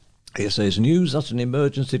 It says, "News that an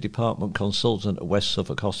emergency department consultant at West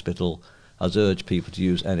Suffolk Hospital has urged people to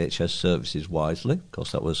use NHS services wisely." Of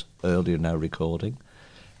course, that was earlier now recording.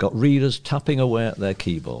 Got readers tapping away at their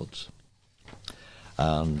keyboards.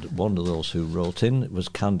 And one of those who wrote in was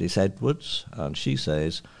Candice Edwards, and she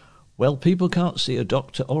says, well, people can't see a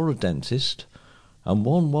doctor or a dentist, and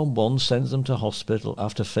 111 sends them to hospital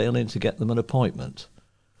after failing to get them an appointment.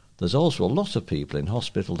 There's also a lot of people in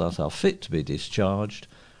hospital that are fit to be discharged,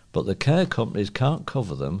 but the care companies can't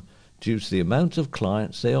cover them due to the amount of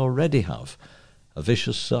clients they already have. A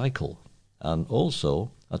vicious cycle. And also,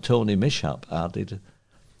 a Tony Mishap added,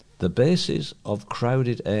 the basis of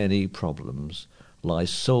crowded A&E problems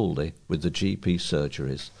lies solely with the GP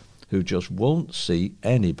surgeries, who just won't see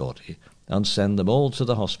anybody and send them all to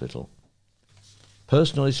the hospital.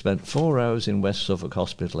 Personally spent 4 hours in West Suffolk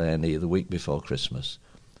Hospital A&E the week before Christmas.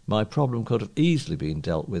 My problem could have easily been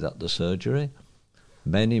dealt with at the surgery.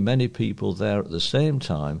 Many people there at the same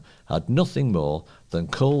time had nothing more than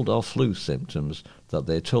cold or flu symptoms that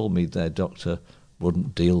they told me their doctor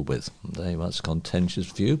wouldn't deal with. That's a contentious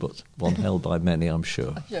view, but one held by many, I'm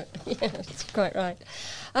sure. Yeah, that's quite right.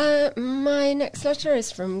 My next letter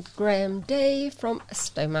is from Graham Day from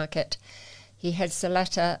Stowmarket. He heads the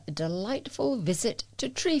letter, Delightful Visit to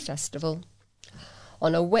Tree Festival.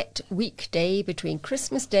 On a wet weekday between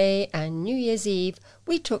Christmas Day and New Year's Eve,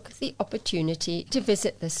 we took the opportunity to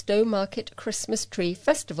visit the Stowmarket Christmas Tree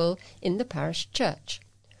Festival in the parish church.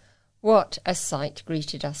 What a sight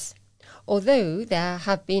greeted us! Although there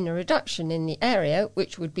have been a reduction in the area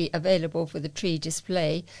which would be available for the tree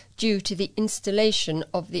display due to the installation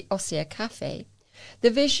of the Ossia Cafe,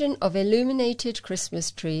 the vision of illuminated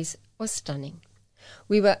Christmas trees was stunning.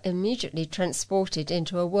 We were immediately transported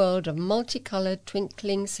into a world of multicoloured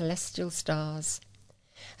twinkling celestial stars.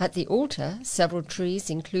 At the altar, several trees,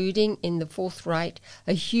 including in the fourth right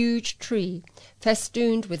a huge tree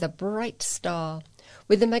festooned with a bright star,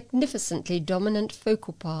 with a magnificently dominant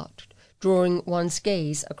focal part, drawing one's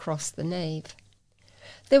gaze across the nave.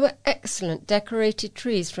 There were excellent decorated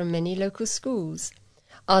trees from many local schools.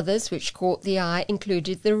 Others which caught the eye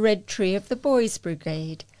included the red tree of the Boys'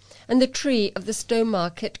 Brigade, and the tree of the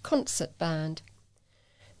Stowmarket Concert Band.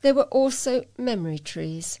 There were also memory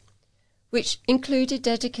trees, which included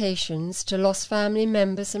dedications to lost family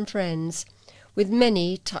members and friends, with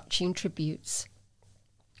many touching tributes.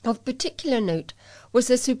 Of particular note was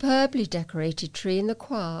a superbly decorated tree in the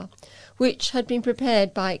choir, which had been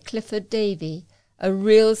prepared by Clifford Davy, a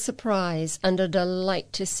real surprise and a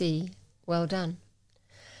delight to see. Well done.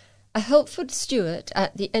 A Helpford steward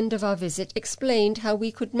at the end of our visit explained how we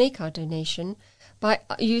could make our donation by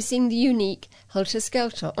using the unique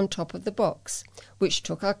helter-skelter on top of the box, which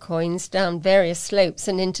took our coins down various slopes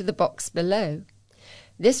and into the box below.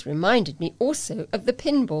 This reminded me also of the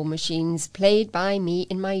pinball machines played by me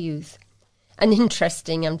in my youth, an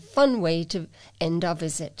interesting and fun way to end our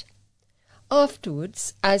visit.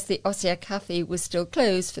 Afterwards, as the Ossia Cafe was still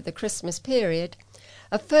closed for the Christmas period,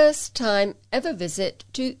 a first-time ever visit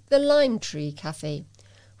to the Lime Tree Cafe.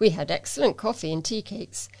 We had excellent coffee and tea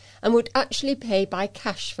cakes, and would actually pay by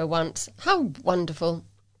cash for once. How wonderful!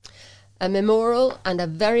 A memorial and a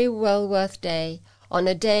very well worth day, on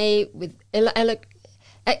a day with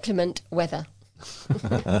inclement weather.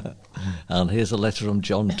 And here's a letter from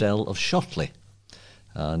John Dell of Shotley.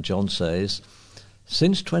 And John says,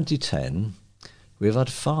 since 2010, we've had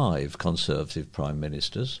 5 Conservative Prime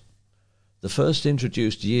Ministers. The first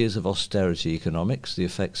introduced years of austerity economics, the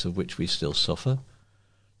effects of which we still suffer.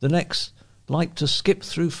 The next liked to skip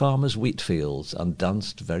through farmers' wheat fields and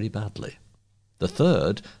danced very badly. The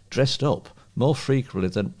third dressed up more frequently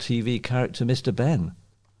than TV character Mr. Ben.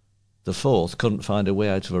 The fourth couldn't find a way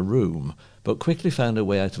out of a room, but quickly found a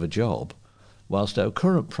way out of a job, whilst our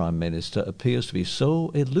current Prime Minister appears to be so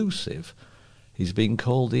elusive, he's been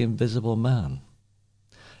called the Invisible Man.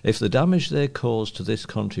 If the damage they caused to this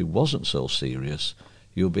country wasn't so serious,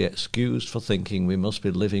 you'll be excused for thinking we must be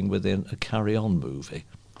living within a Carry-On movie.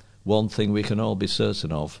 One thing we can all be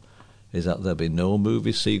certain of is that there'll be no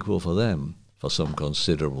movie sequel for them for some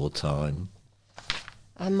considerable time.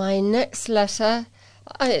 And my next letter,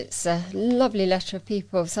 it's a lovely letter of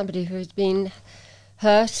people, somebody who's been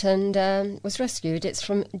hurt and was rescued. It's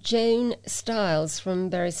from Joan Stiles from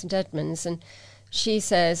Bury St Edmunds, and she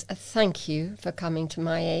says, thank you for coming to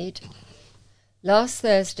my aid. Last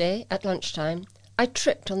Thursday at lunchtime, I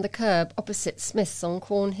tripped on the curb opposite Smith's on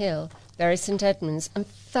Cornhill, Bury St Edmunds, and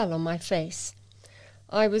fell on my face.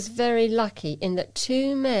 I was very lucky in that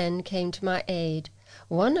 2 men came to my aid,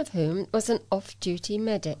 one of whom was an off-duty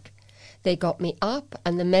medic. They got me up,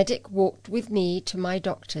 and the medic walked with me to my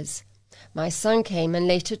doctor's. My son came and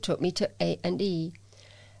later took me to A&E,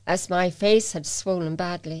 as my face had swollen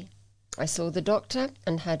badly. I saw the doctor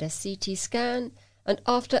and had a CT scan, and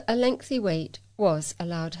after a lengthy wait was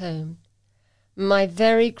allowed home. My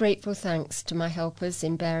very grateful thanks to my helpers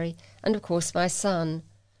in Bury and, of course, my son.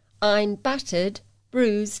 I'm battered,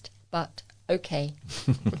 bruised, but okay.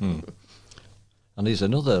 And here's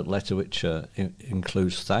another letter which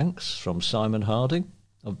includes thanks from Simon Harding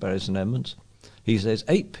of Bury St Edmunds. He says,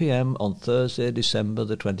 8 p.m. on Thursday, December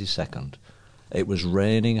the 22nd. It was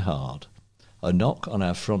raining hard. A knock on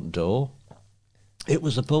our front door. It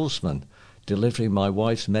was the postman delivering my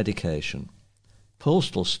wife's medication.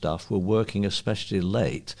 Postal staff were working especially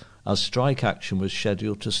late as strike action was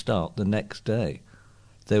scheduled to start the next day.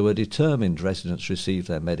 They were determined residents received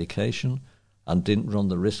their medication and didn't run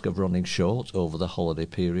the risk of running short over the holiday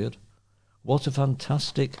period. What a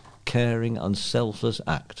fantastic, caring and selfless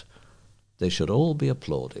act. They should all be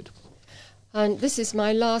applauded. And this is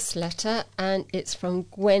my last letter, and it's from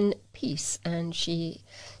Gwen Peace, and she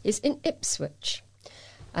is in Ipswich.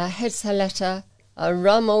 Heads her letter, a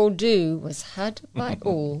rum old do was had by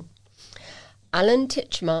all. Alan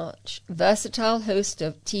Titchmarsh, versatile host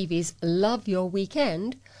of TV's Love Your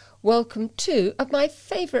Weekend, welcomed two of my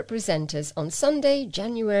favourite presenters on Sunday,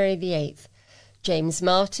 January the 8th, James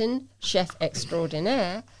Martin, chef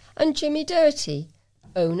extraordinaire, and Jimmy Doherty,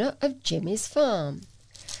 owner of Jimmy's Farm.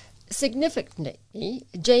 Significantly,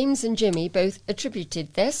 James and Jimmy both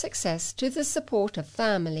attributed their success to the support of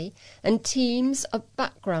family and teams of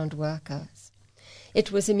background workers.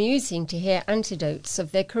 It was amusing to hear anecdotes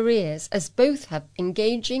of their careers, as both have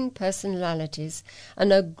engaging personalities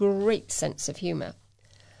and a great sense of humour.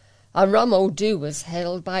 A rum old do was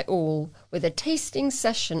held by all, with a tasting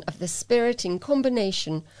session of the spirit in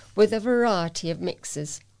combination with a variety of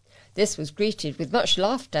mixes. This was greeted with much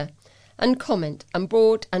laughter and comment and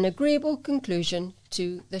brought an agreeable conclusion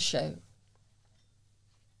to the show.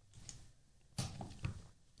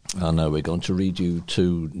 And now we're going to read you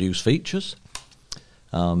two news features.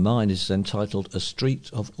 Mine is entitled A Street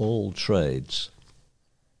of All Trades.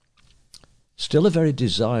 Still a very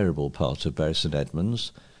desirable part of Bury St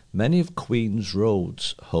Edmunds, many of Queen's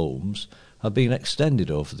Road's homes have been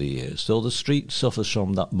extended over the years, though the street suffers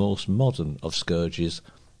from that most modern of scourges,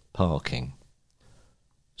 parking.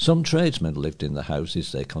 Some tradesmen lived in the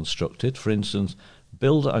houses they constructed. For instance,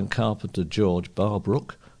 builder and carpenter George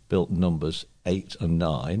Barbrook built numbers 8 and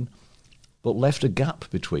 9, but left a gap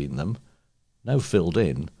between them, now filled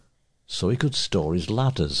in, so he could store his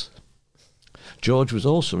ladders. George was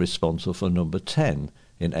also responsible for number 10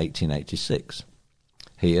 in 1886.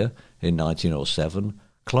 Here, in 1907,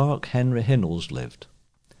 Clark Henry Hinnells lived.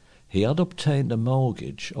 He had obtained a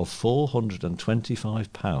mortgage of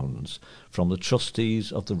 £425 from the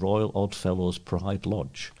trustees of the Royal Oddfellows Pride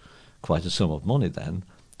Lodge, quite a sum of money then,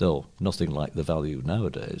 though nothing like the value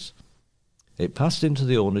nowadays. It passed into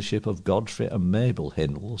the ownership of Godfrey and Mabel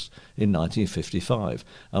Hinnells in 1955,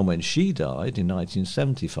 and when she died in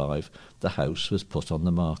 1975, the house was put on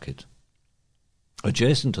the market.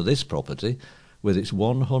 Adjacent to this property, with its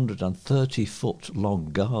 130-foot-long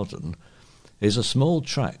garden, is a small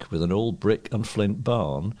track with an old brick and flint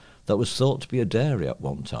barn that was thought to be a dairy at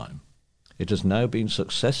one time. It has now been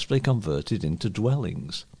successfully converted into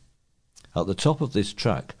dwellings. At the top of this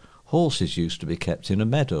track, horses used to be kept in a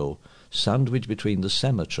meadow, sandwiched between the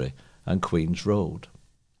cemetery and Queen's Road.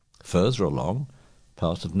 Further along,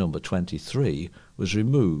 part of number 23 was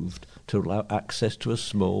removed to allow access to a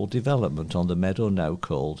small development on the meadow now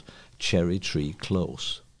called Cherry Tree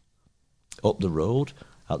Close. Up the road,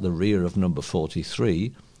 at the rear of number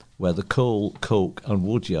 43, where the coal, coke and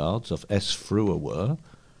wood yards of S. Frewer were,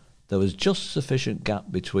 there was just sufficient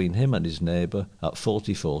gap between him and his neighbour at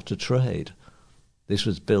 44 to trade. This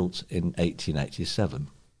was built in 1887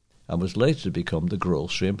 and was later to become the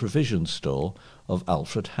grocery and provision store of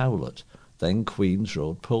Alfred Howlett, then Queen's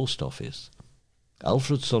Road Post Office.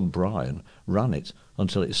 Alfred's son Brian ran it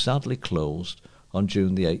until it sadly closed on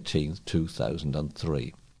June the 18th,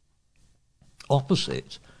 2003.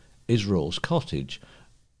 Opposite is Rose Cottage.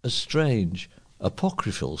 A strange,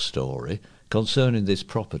 apocryphal story concerning this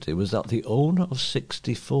property was that the owner of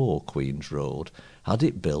 64 Queen's Road had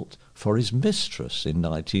it built for his mistress in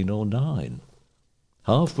 1909.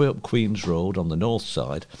 Halfway up Queen's Road on the north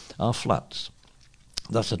side are flats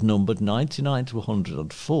that had numbered 99 to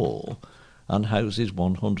 104 and houses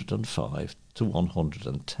 105 to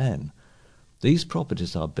 110. These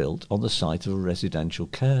properties are built on the site of a residential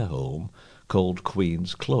care home called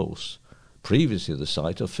Queen's Close, previously the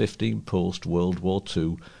site of 15 post-World War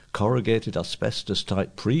II corrugated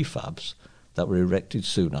asbestos-type prefabs that were erected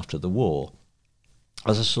soon after the war.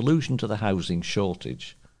 As a solution to the housing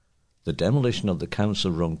shortage, the demolition of the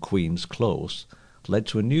council-run Queen's Close led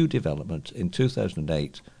to a new development in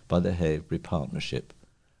 2008 by the Havebury Partnership,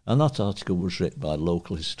 and that article was written by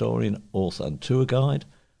local historian, author and tour guide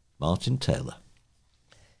Martin Taylor.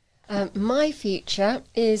 My feature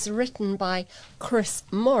is written by Chris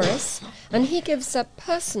Morris, and he gives a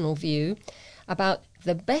personal view about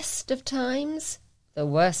the best of times, the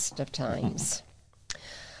worst of times.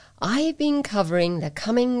 I've been covering the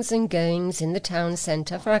comings and goings in the town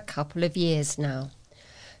centre for a couple of years now.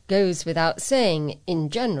 Goes without saying, in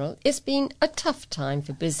general, it's been a tough time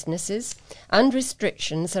for businesses and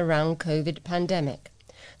restrictions around COVID pandemic,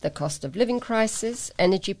 the cost of living crisis,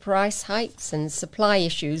 energy price hikes and supply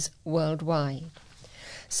issues worldwide.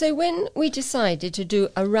 So when we decided to do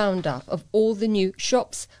a roundup of all the new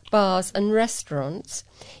shops, bars and restaurants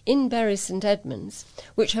in Bury St Edmunds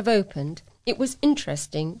which have opened, it was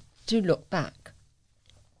interesting to look back.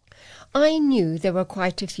 I knew there were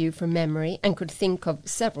quite a few from memory and could think of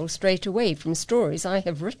several straight away from stories I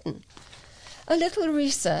have written. A little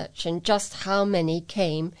research and just how many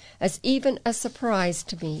came as even a surprise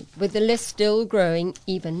to me, with the list still growing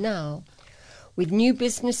even now, with new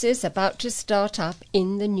businesses about to start up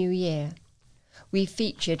in the new year. We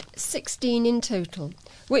featured 16 in total,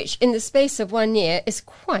 which in the space of 1 year is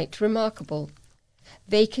quite remarkable.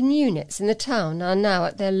 Vacant units in the town are now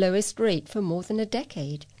at their lowest rate for more than a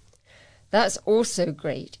decade. That's also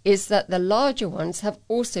great, is that the larger ones have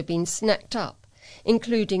also been snacked up,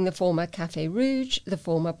 including the former Café Rouge, the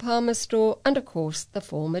former Palmer store, and of course the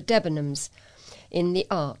former Debenhams in the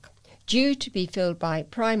Arc, due to be filled by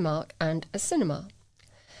Primark and a cinema.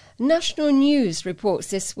 National news reports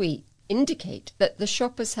this week indicate that the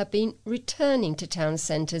shoppers have been returning to town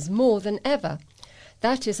centres more than ever.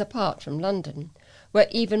 That is apart from London, where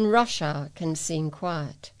even rush hour can seem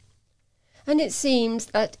quiet. And it seems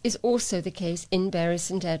that is also the case in Bury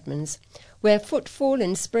St Edmunds, where footfall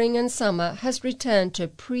in spring and summer has returned to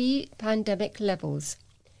pre-pandemic levels.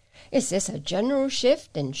 Is this a general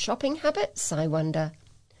shift in shopping habits, I wonder?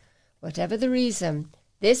 Whatever the reason,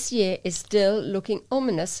 this year is still looking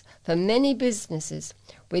ominous for many businesses,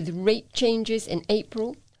 with rate changes in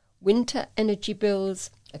April, winter energy bills,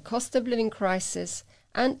 a cost of living crisis,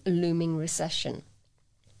 and looming recession.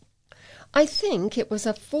 I think it was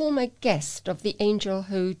a former guest of the Angel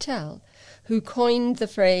Hotel who coined the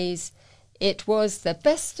phrase, "It was the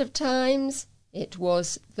best of times, it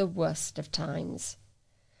was the worst of times."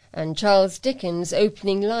 And Charles Dickens'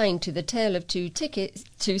 opening line to The Tale of Two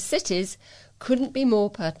Cities couldn't be more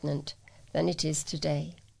pertinent than it is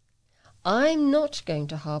today. I'm not going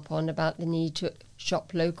to harp on about the need to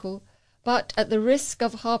shop local, but at the risk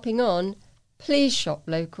of harping on, please shop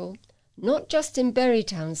local. Not just in Bury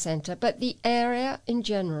Town Centre, but the area in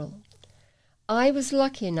general. I was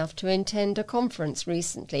lucky enough to attend a conference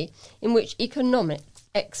recently in which economic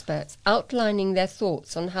experts outlining their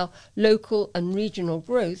thoughts on how local and regional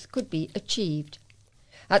growth could be achieved.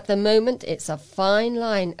 At the moment, it's a fine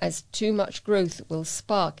line, as too much growth will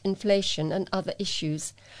spark inflation and other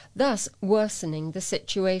issues, thus worsening the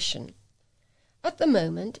situation. At the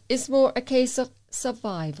moment, it's more a case of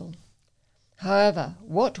survival. However,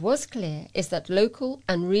 what was clear is that local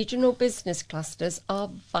and regional business clusters are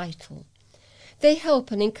vital. They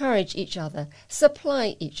help and encourage each other,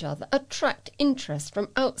 supply each other, attract interest from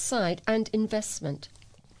outside and investment.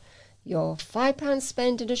 Your £5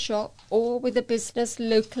 spent in a shop or with a business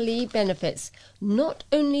locally benefits not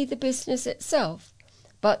only the business itself,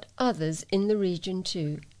 but others in the region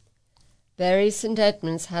too. Bury St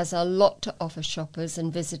Edmunds has a lot to offer shoppers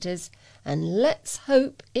and visitors, and let's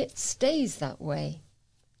hope it stays that way.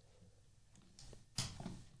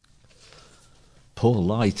 Poor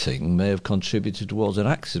lighting may have contributed towards an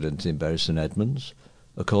accident in Bury St Edmunds,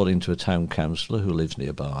 according to a town councillor who lives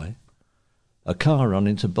nearby. A car ran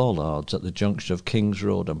into bollards at the junction of King's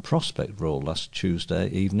Road and Prospect Road last Tuesday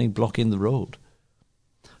evening, blocking the road.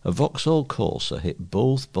 A Vauxhall Corsa hit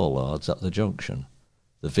both bollards at the junction.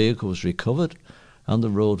 The vehicle was recovered and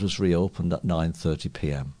the road was reopened at 9:30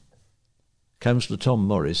 p.m. Councillor Tom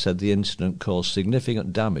Murray said the incident caused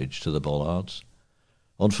significant damage to the bollards.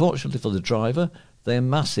 Unfortunately for the driver, they are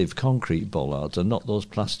massive concrete bollards and not those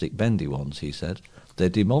plastic bendy ones, he said. They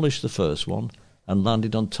demolished the first one and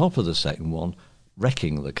landed on top of the second one,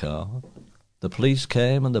 wrecking the car. The police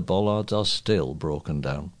came and the bollards are still broken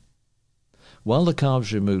down. While the car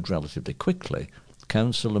was removed relatively quickly,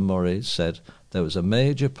 Councillor Murray said there was a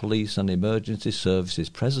major police and emergency services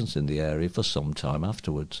presence in the area for some time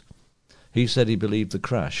afterwards. He said he believed the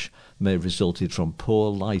crash may have resulted from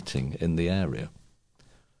poor lighting in the area.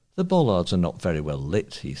 The bollards are not very well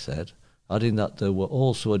lit, he said, adding that there were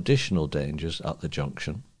also additional dangers at the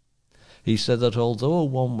junction. He said that although a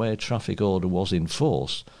one-way traffic order was in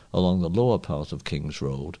force along the lower part of King's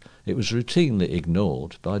Road, it was routinely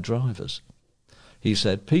ignored by drivers. He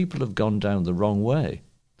said, "People have gone down the wrong way.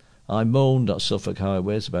 I moaned at Suffolk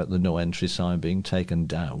Highways about the no entry sign being taken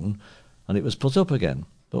down, and it was put up again,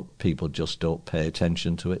 but people just don't pay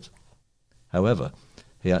attention to it." However,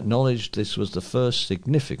 he acknowledged this was the first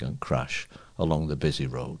significant crash along the busy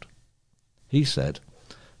road. He said,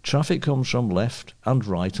 "Traffic comes from left and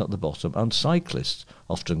right at the bottom, and cyclists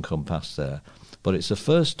often come past there, but it's the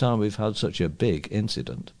first time we've had such a big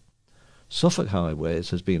incident." Suffolk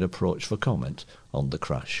Highways has been approached for comment on the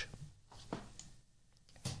crash.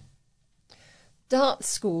 Darts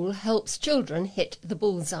School helps children hit the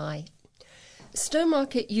bullseye.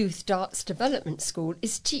 Stowmarket Youth Darts Development School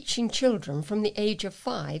is teaching children from the age of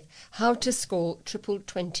 5 how to score triple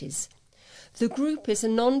 20s. The group is a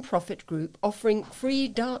non-profit group offering free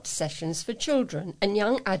dart sessions for children and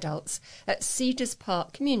young adults at Cedars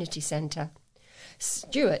Park Community Centre.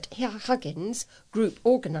 Stuart Huggins, group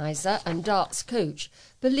organiser and darts coach,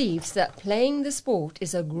 believes that playing the sport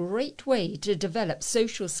is a great way to develop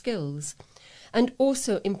social skills and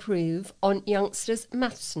also improve on youngsters'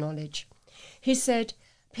 maths knowledge. He said,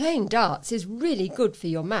 "Playing darts is really good for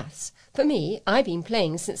your maths. For me, I've been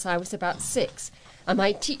playing since I was about 6, and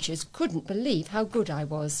my teachers couldn't believe how good I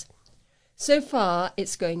was. So far,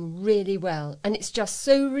 it's going really well, and it's just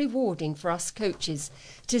so rewarding for us coaches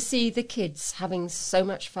to see the kids having so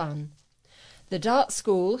much fun." The Dart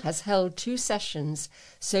School has held 2 sessions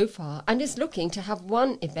so far and is looking to have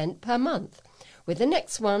 1 event per month, with the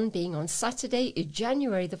next one being on Saturday,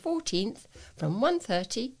 January the 14th from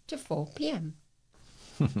 1:30 to 4 p.m.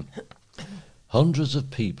 Hundreds of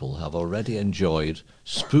people have already enjoyed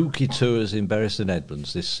spooky tours in Bury St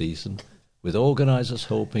Edmunds this season, with organisers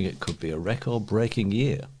hoping it could be a record-breaking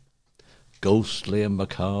year. Ghostly and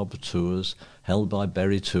macabre tours held by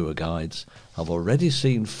Bury tour guides have already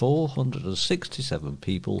seen 467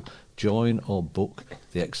 people join or book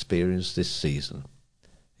the experience this season.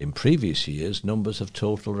 In previous years, numbers have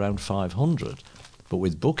totalled around 500, but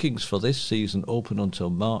with bookings for this season open until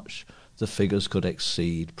March, the figures could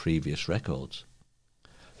exceed previous records.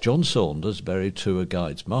 John Saunders, Bury Tour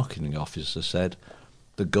Guides marketing officer, said,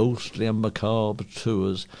 "The ghostly and macabre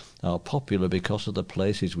tours are popular because of the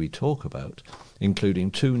places we talk about,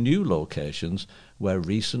 including 2 new locations where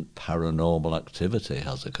recent paranormal activity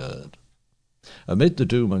has occurred." Amid the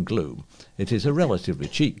doom and gloom, it is a relatively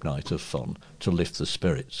cheap night of fun to lift the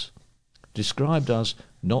spirits. Described as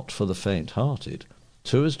not for the faint-hearted,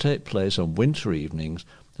 tours take place on winter evenings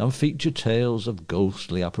and feature tales of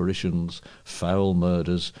ghostly apparitions, foul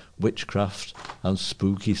murders, witchcraft, and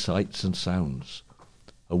spooky sights and sounds.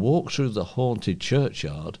 A walk through the haunted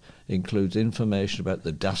churchyard includes information about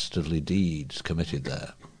the dastardly deeds committed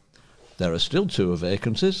there. There are still tour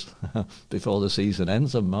vacancies before the season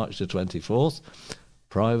ends on March the 24th.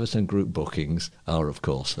 Private and group bookings are, of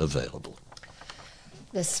course, available.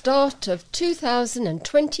 The start of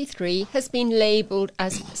 2023 has been labelled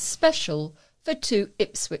as special for 2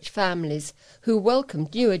 Ipswich families who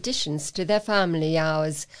welcomed new additions to their family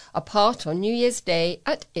hours apart on New Year's Day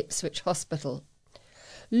at Ipswich Hospital.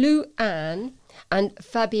 Lou Ann and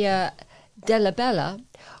Fabia Dellabella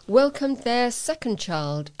welcomed their second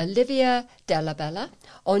child, Olivia Dellabella,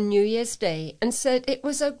 on New Year's Day and said it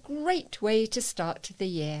was a great way to start the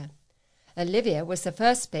year. Olivia was the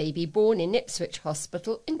first baby born in Ipswich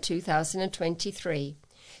Hospital in 2023.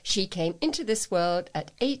 She came into this world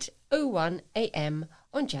at 8:01 a.m.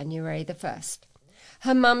 on January the 1st.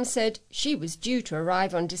 Her mum said she was due to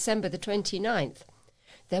arrive on December the 29th.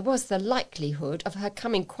 There was the likelihood of her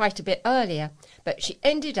coming quite a bit earlier, but she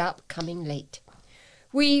ended up coming late.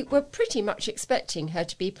 We were pretty much expecting her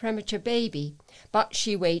to be premature baby, but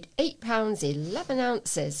she weighed 8 pounds 11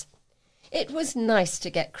 ounces. It was nice to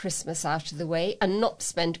get Christmas out of the way and not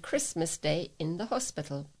spend Christmas Day in the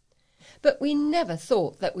hospital. But we never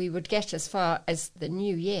thought that we would get as far as the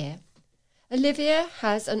new year. Olivia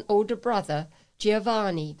has an older brother,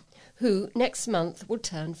 Giovanni, who next month will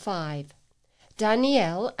turn 5.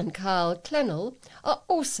 Danielle and Carl Clennell are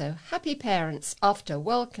also happy parents after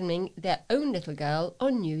welcoming their own little girl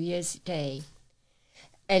on New Year's Day.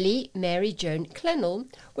 Ellie Mary Joan Clennell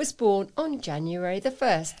was born on January the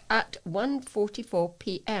 1st at 1:44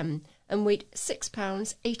 p.m. and weighed 6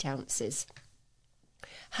 pounds 8 ounces.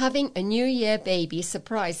 Having a New Year baby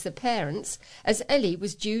surprised the parents as Ellie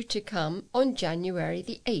was due to come on January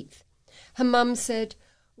the 8th. Her mum said,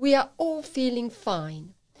 "We are all feeling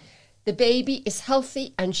fine. The baby is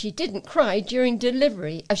healthy and she didn't cry during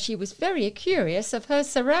delivery as she was very curious of her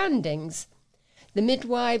surroundings." The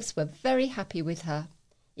midwives were very happy with her.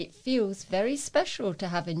 It feels very special to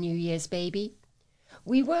have a New Year's baby.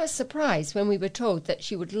 We were surprised when we were told that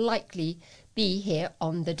she would likely be here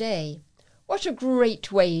on the day. What a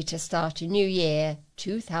great way to start a new year,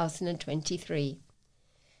 2023.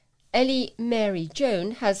 Ellie Mary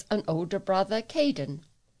Joan has an older brother, Caden.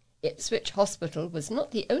 Ipswich Hospital was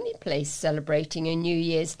not the only place celebrating a New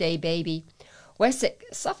Year's Day baby.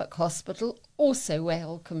 Wessex Suffolk Hospital also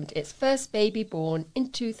welcomed its first baby born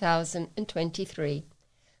in 2023,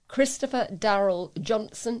 Christopher Darrell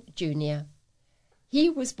Johnson Jr. He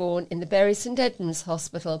was born in the Bury St Edmunds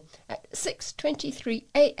Hospital at 6:23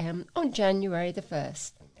 a.m. on January the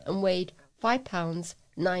 1st and weighed 5 pounds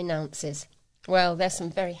 9 ounces. Well, there's some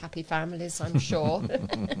very happy families, I'm sure.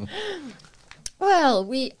 Well,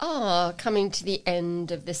 we are coming to the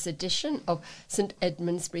end of this edition of St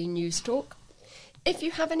Edmundsbury News Talk. If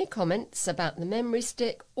you have any comments about the memory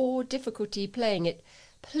stick or difficulty playing it,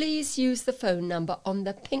 please use the phone number on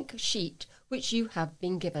the pink sheet which you have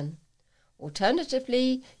been given.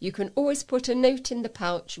 Alternatively, you can always put a note in the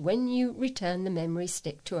pouch when you return the memory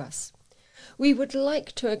stick to us. We would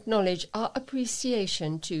like to acknowledge our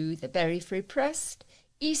appreciation to the Bury Free Press,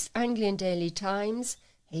 East Anglian Daily Times,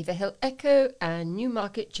 Haverhill Echo and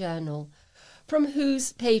Newmarket Journal, from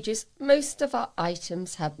whose pages most of our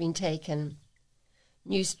items have been taken.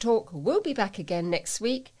 News Talk will be back again next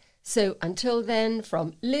week, so until then,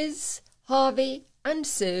 from Liz, Harvey and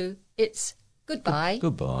Sue, it's goodbye.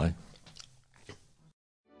 Goodbye.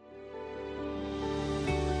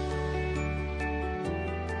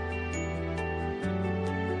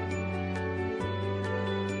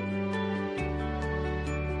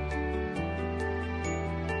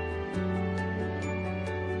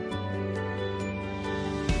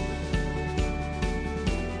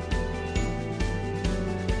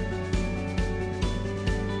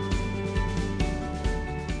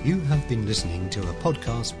 You have been listening to a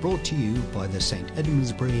podcast brought to you by the St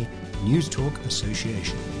Edmundsbury News Talk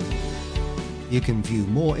Association. You can view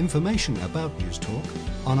more information about News Talk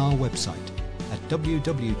on our website at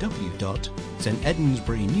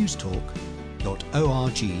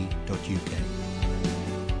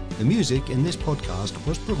www.stedmundsburynewstalk.org.uk. The music in this podcast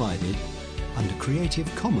was provided under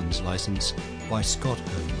Creative Commons license by Scott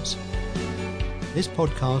Holmes. This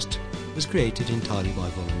podcast was created entirely by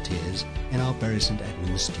volunteers in our Bury St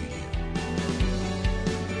Edmunds studio.